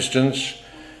to the distance,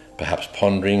 perhaps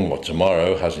pondering what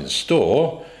tomorrow has in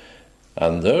store,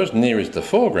 and those nearest the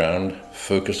foreground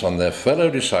focus on their fellow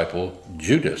disciple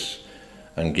Judas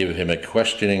and give him a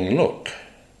questioning look.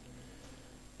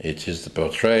 It is the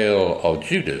portrayal of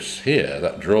Judas here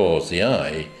that draws the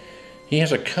eye. He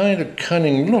has a kind of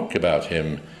cunning look about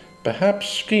him, perhaps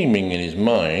scheming in his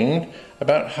mind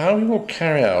about how he will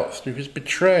carry out through his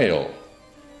betrayal.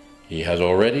 He has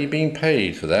already been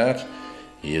paid for that.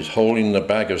 He is holding the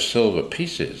bag of silver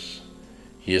pieces.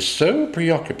 He is so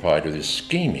preoccupied with his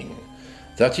scheming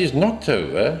that he has knocked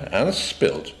over and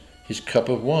spilt his cup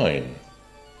of wine.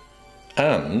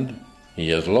 And he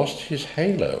has lost his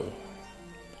halo.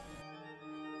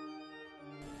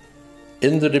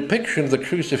 In the depiction of the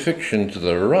crucifixion to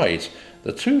the right,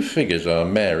 the two figures are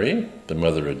Mary, the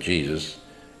mother of Jesus,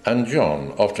 and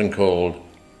John, often called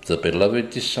the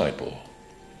beloved disciple.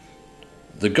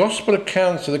 The Gospel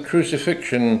accounts of the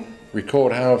crucifixion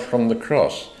record how from the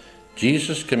cross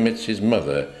Jesus commits his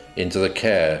mother into the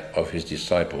care of his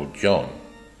disciple John.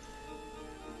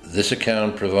 This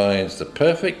account provides the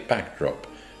perfect backdrop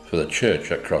for the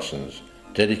church at Crosslands,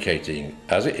 dedicating,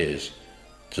 as it is,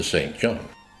 to St. John.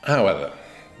 However,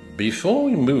 before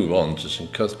we move on to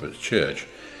St. Cuthbert's Church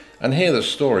and hear the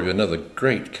story of another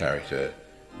great character,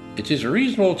 it is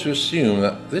reasonable to assume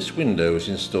that this window is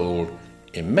installed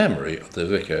in memory of the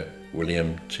vicar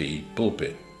William T.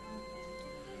 Bulpett.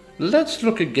 Let's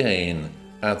look again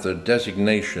at the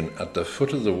designation at the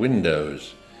foot of the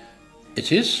windows.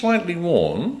 It is slightly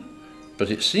worn,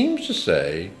 but it seems to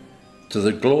say, "To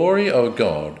the glory of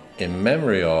God in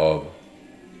memory of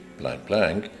blank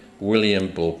blank, William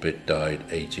Bulpett died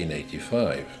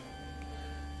 1885.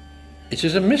 It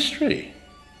is a mystery,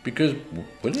 because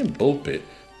William Bulpett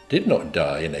did not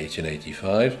die in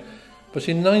 1885, but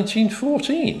in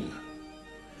 1914.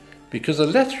 Because the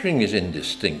lettering is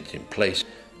indistinct in place,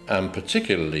 and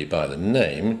particularly by the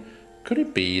name, could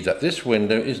it be that this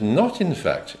window is not in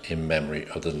fact in memory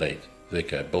of the late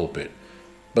Vicar Bulpett,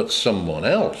 but someone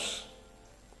else?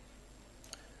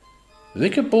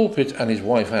 Vicar Bulpett and his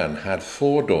wife Anne had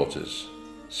 4 daughters.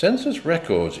 Census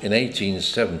records in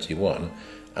 1871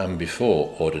 and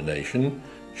before ordination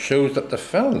shows that the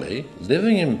family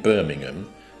living in Birmingham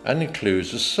and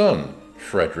includes a son,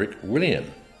 Frederick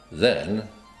William, then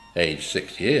aged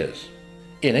 6 years.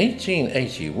 In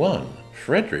 1881,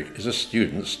 Frederick is a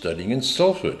student studying in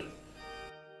Salford.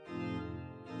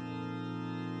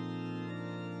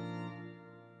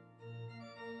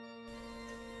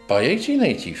 By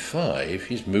 1885,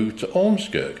 he's moved to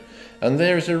Ormskirk, and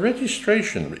there is a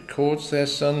registration that records their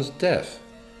son's death.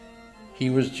 He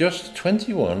was just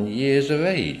 21 years of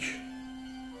age.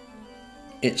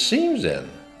 It seems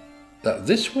then that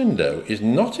this window is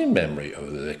not in memory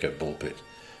of the Vicar Bulpett,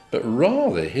 but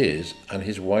rather his and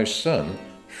his wife's son,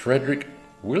 Frederick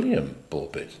William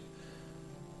Bulpett.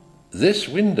 This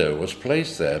window was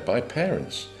placed there by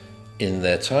parents in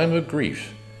their time of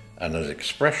grief and as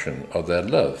expression of their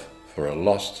love for a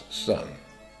lost son.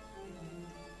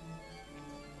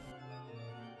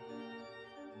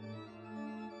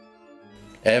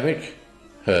 Eric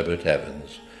Herbert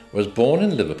Evans was born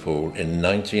in Liverpool in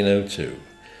 1902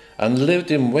 and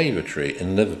lived in Wavertree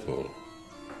in Liverpool.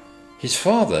 His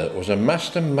father was a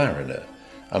master mariner,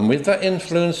 and with that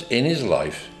influence in his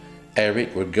life,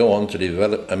 Eric would go on to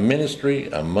develop a ministry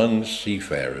among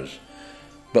seafarers.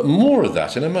 But more of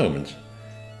that in a moment.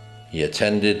 He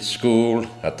attended school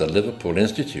at the Liverpool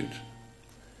Institute.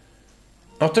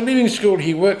 After leaving school,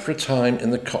 he worked for a time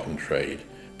in the cotton trade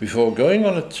before going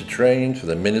on to train for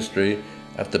the ministry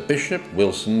at the Bishop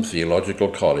Wilson Theological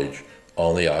College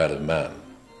on the Isle of Man.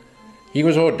 He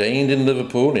was ordained in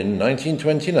Liverpool in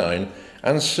 1929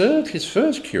 and served his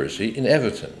first curacy in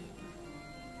Everton,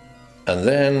 and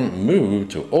then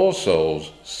moved to All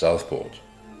Souls, Southport.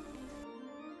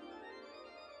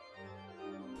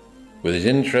 With his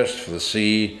interest for the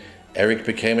sea, Eric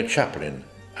became a chaplain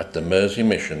at the Mersey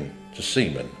Mission to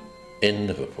Seamen in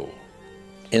Liverpool.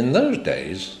 In those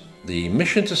days, the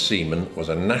Mission to Seamen was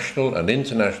a national and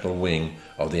international wing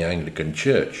of the Anglican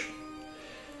Church,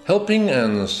 helping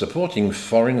and supporting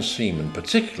foreign seamen,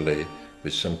 particularly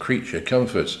with some creature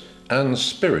comforts and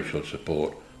spiritual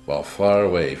support while far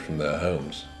away from their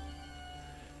homes.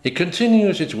 It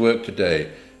continues its work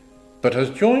today, but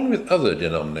has joined with other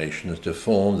denominations to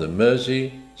form the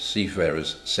Mersey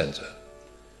Seafarers Centre.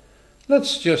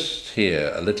 Let's just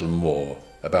hear a little more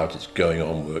about its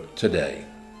going-on work today.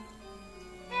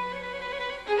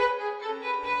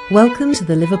 Welcome to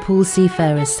the Liverpool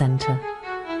Seafarers Centre.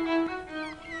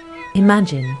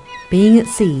 Imagine being at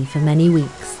sea for many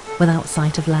weeks without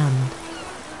sight of land.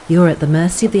 You're at the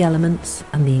mercy of the elements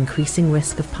and the increasing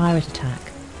risk of pirate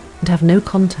attack, and have no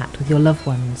contact with your loved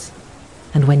ones.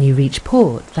 And when you reach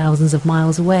port thousands of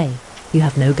miles away, you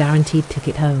have no guaranteed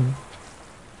ticket home.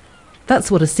 That's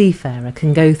what a seafarer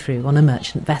can go through on a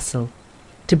merchant vessel.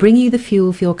 To bring you the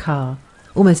fuel for your car,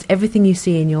 almost everything you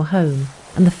see in your home,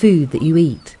 and the food that you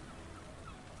eat.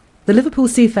 The Liverpool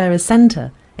Seafarers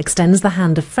Centre extends the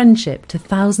hand of friendship to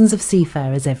thousands of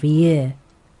seafarers every year.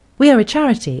 We are a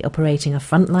charity operating a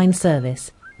frontline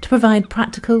service to provide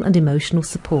practical and emotional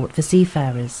support for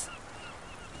seafarers.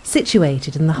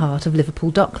 Situated in the heart of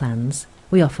Liverpool Docklands,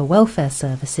 we offer welfare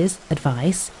services,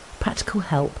 advice, practical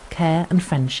help, care and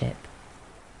friendship.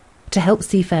 To help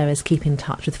seafarers keep in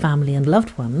touch with family and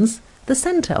loved ones, the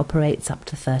centre operates up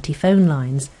to 30 phone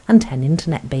lines and 10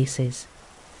 internet bases.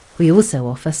 We also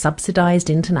offer subsidised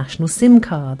international SIM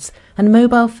cards and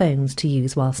mobile phones to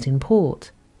use whilst in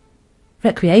port.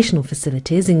 Recreational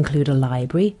facilities include a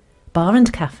library, bar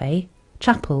and cafe,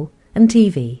 chapel and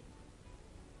TV.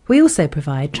 We also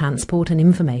provide transport and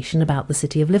information about the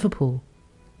City of Liverpool.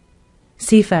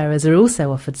 Seafarers are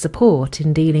also offered support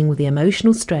in dealing with the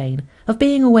emotional strain of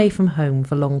being away from home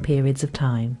for long periods of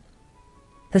time.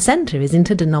 The centre is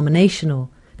interdenominational,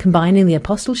 combining the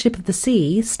Apostleship of the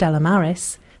Sea, Stella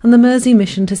Maris, and the Mersey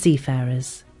Mission to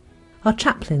Seafarers. Our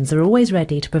chaplains are always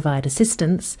ready to provide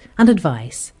assistance and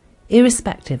advice,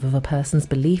 irrespective of a person's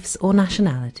beliefs or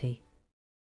nationality.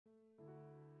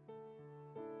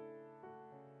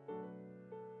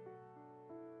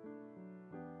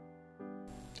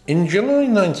 In July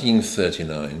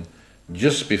 1939,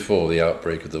 just before the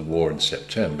outbreak of the war in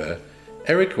September,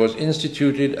 Eric was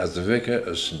instituted as the vicar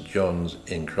of St John's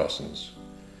in Crossings.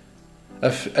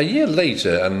 A year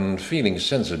later, and feeling a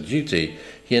sense of duty,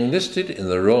 he enlisted in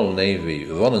the Royal Navy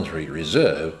Voluntary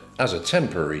Reserve as a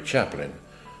temporary chaplain,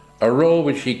 a role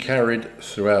which he carried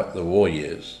throughout the war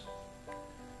years.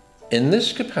 In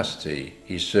this capacity,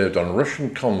 he served on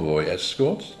Russian convoy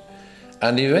escorts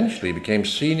and eventually became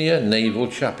senior naval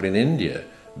chaplain in India,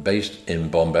 based in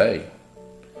Bombay.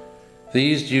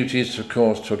 These duties, of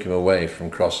course, took him away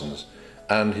from Crossings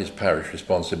and his parish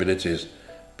responsibilities,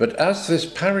 but as this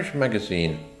parish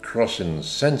magazine, Crossings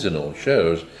Sentinel,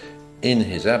 shows, in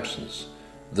his absence,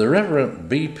 the Reverend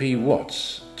B.P.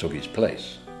 Watts took his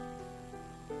place.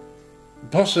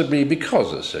 Possibly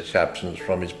because of such absence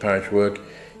from his parish work,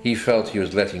 he felt he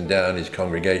was letting down his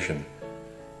congregation,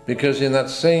 because in that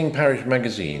same parish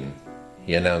magazine,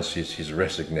 he announces his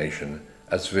resignation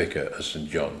as vicar of St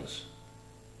John's.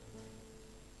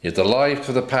 If the life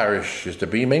of the parish is to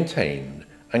be maintained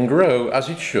and grow as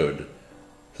it should,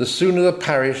 the sooner the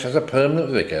parish has a permanent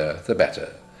vicar, the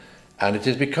better, and it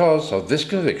is because of this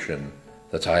conviction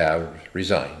that I have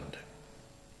resigned.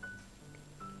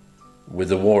 With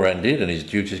the war ended and his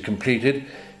duties completed,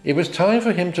 it was time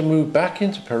for him to move back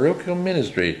into parochial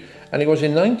ministry, and it was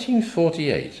in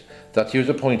 1948 that he was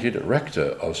appointed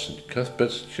rector of St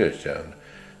Cuthbert's Churchyard,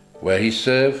 where he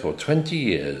served for 20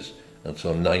 years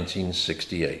until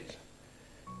 1968.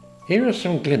 Here are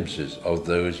some glimpses of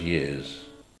those years.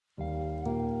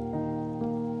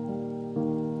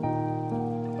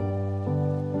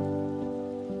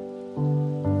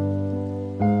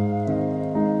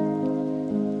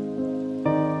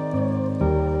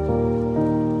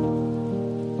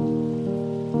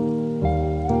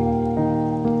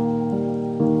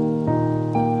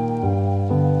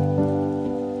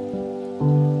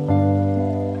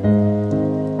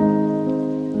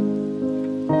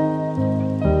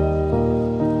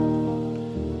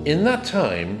 In that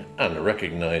time, and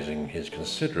recognising his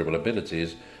considerable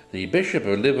abilities, the Bishop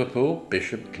of Liverpool,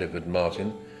 Bishop Clifford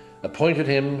Martin, appointed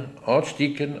him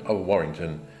Archdeacon of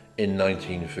Warrington in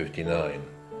 1959,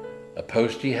 a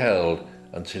post he held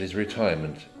until his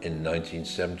retirement in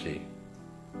 1970.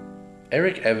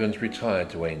 Eric Evans retired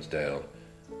to Ainsdale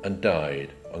and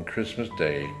died on Christmas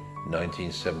Day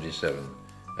 1977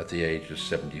 at the age of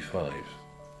 75.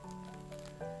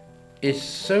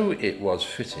 It was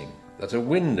fitting that a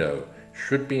window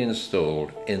should be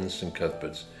installed in St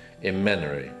Cuthbert's in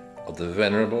memory of the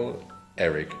Venerable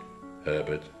Eric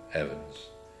Herbert Evans.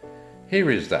 Here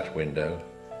is that window,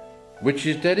 which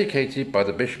is dedicated by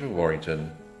the Bishop of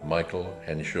Warrington, Michael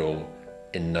Henshaw,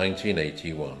 in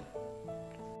 1981.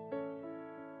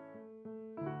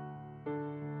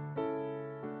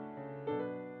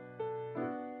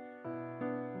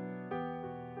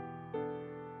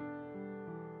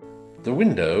 The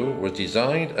window was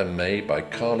designed and made by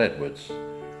Carl Edwards,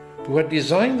 who had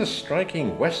designed the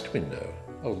striking west window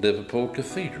of Liverpool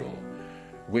Cathedral,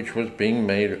 which was being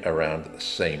made around the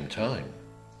same time.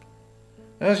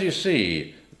 As you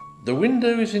see, the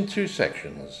window is in two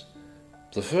sections.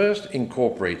 The first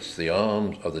incorporates the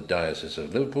arms of the Diocese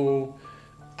of Liverpool,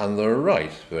 and the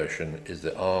right version is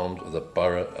the arms of the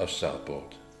Borough of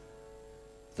Southport.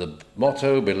 The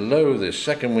motto below this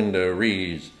second window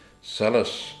reads,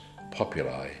 Salus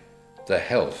Populi, the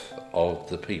health of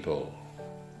the people.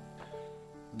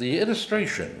 The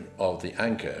illustration of the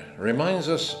anchor reminds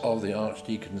us of the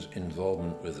Archdeacon's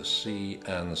involvement with the sea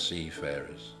and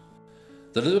seafarers.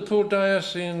 The Liverpool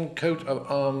Diocesan coat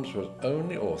of arms was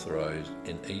only authorised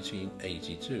in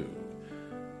 1882,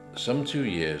 some 2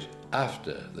 years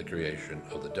after the creation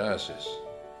of the diocese.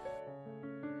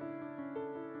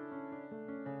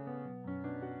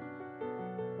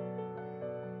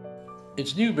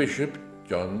 Its new bishop,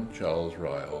 John Charles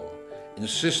Ryle,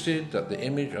 insisted that the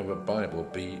image of a Bible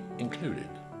be included.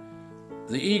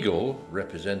 The eagle,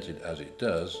 represented as it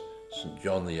does, St.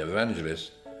 John the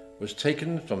Evangelist, was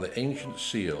taken from the ancient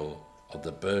seal of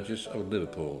the Burgess of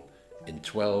Liverpool in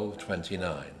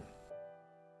 1229.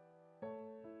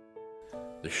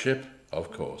 The ship,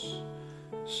 of course,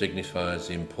 signifies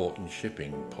the important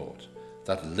shipping port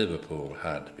that Liverpool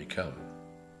had become.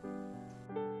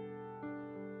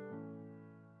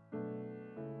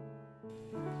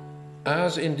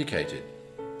 As indicated,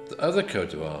 the other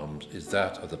coat of arms is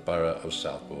that of the Borough of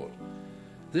Southport.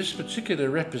 This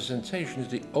particular representation is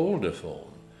the older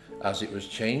form, as it was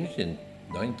changed in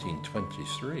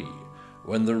 1923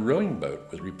 when the rowing boat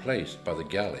was replaced by the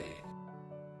galley.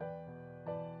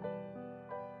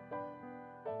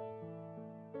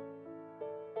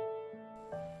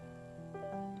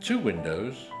 Two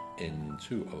windows in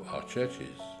two of our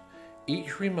churches,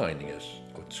 each reminding us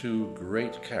of two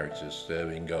great characters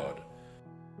serving God,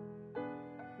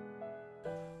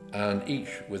 and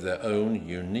each with their own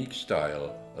unique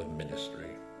style of ministry.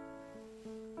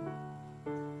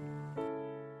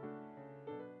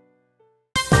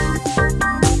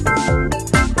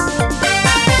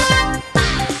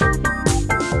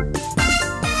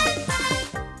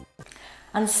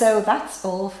 And so that's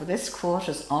all for this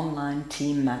quarter's online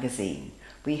team magazine.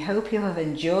 We hope you have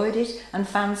enjoyed it and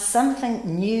found something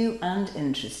new and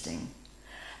interesting.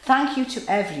 Thank you to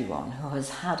everyone who has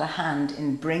had a hand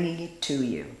in bringing it to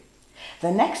you.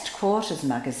 The next quarter's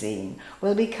magazine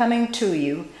will be coming to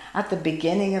you at the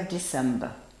beginning of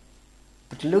December.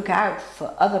 But look out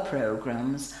for other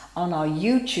programmes on our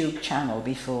YouTube channel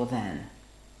before then.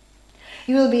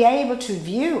 You will be able to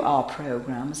view our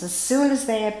programmes as soon as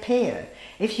they appear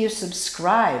if you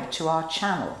subscribe to our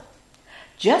channel.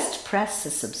 Just press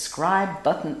the subscribe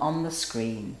button on the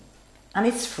screen, and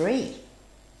it's free.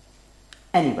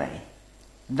 Anyway,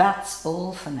 that's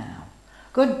all for now.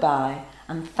 Goodbye,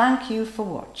 and thank you for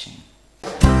watching.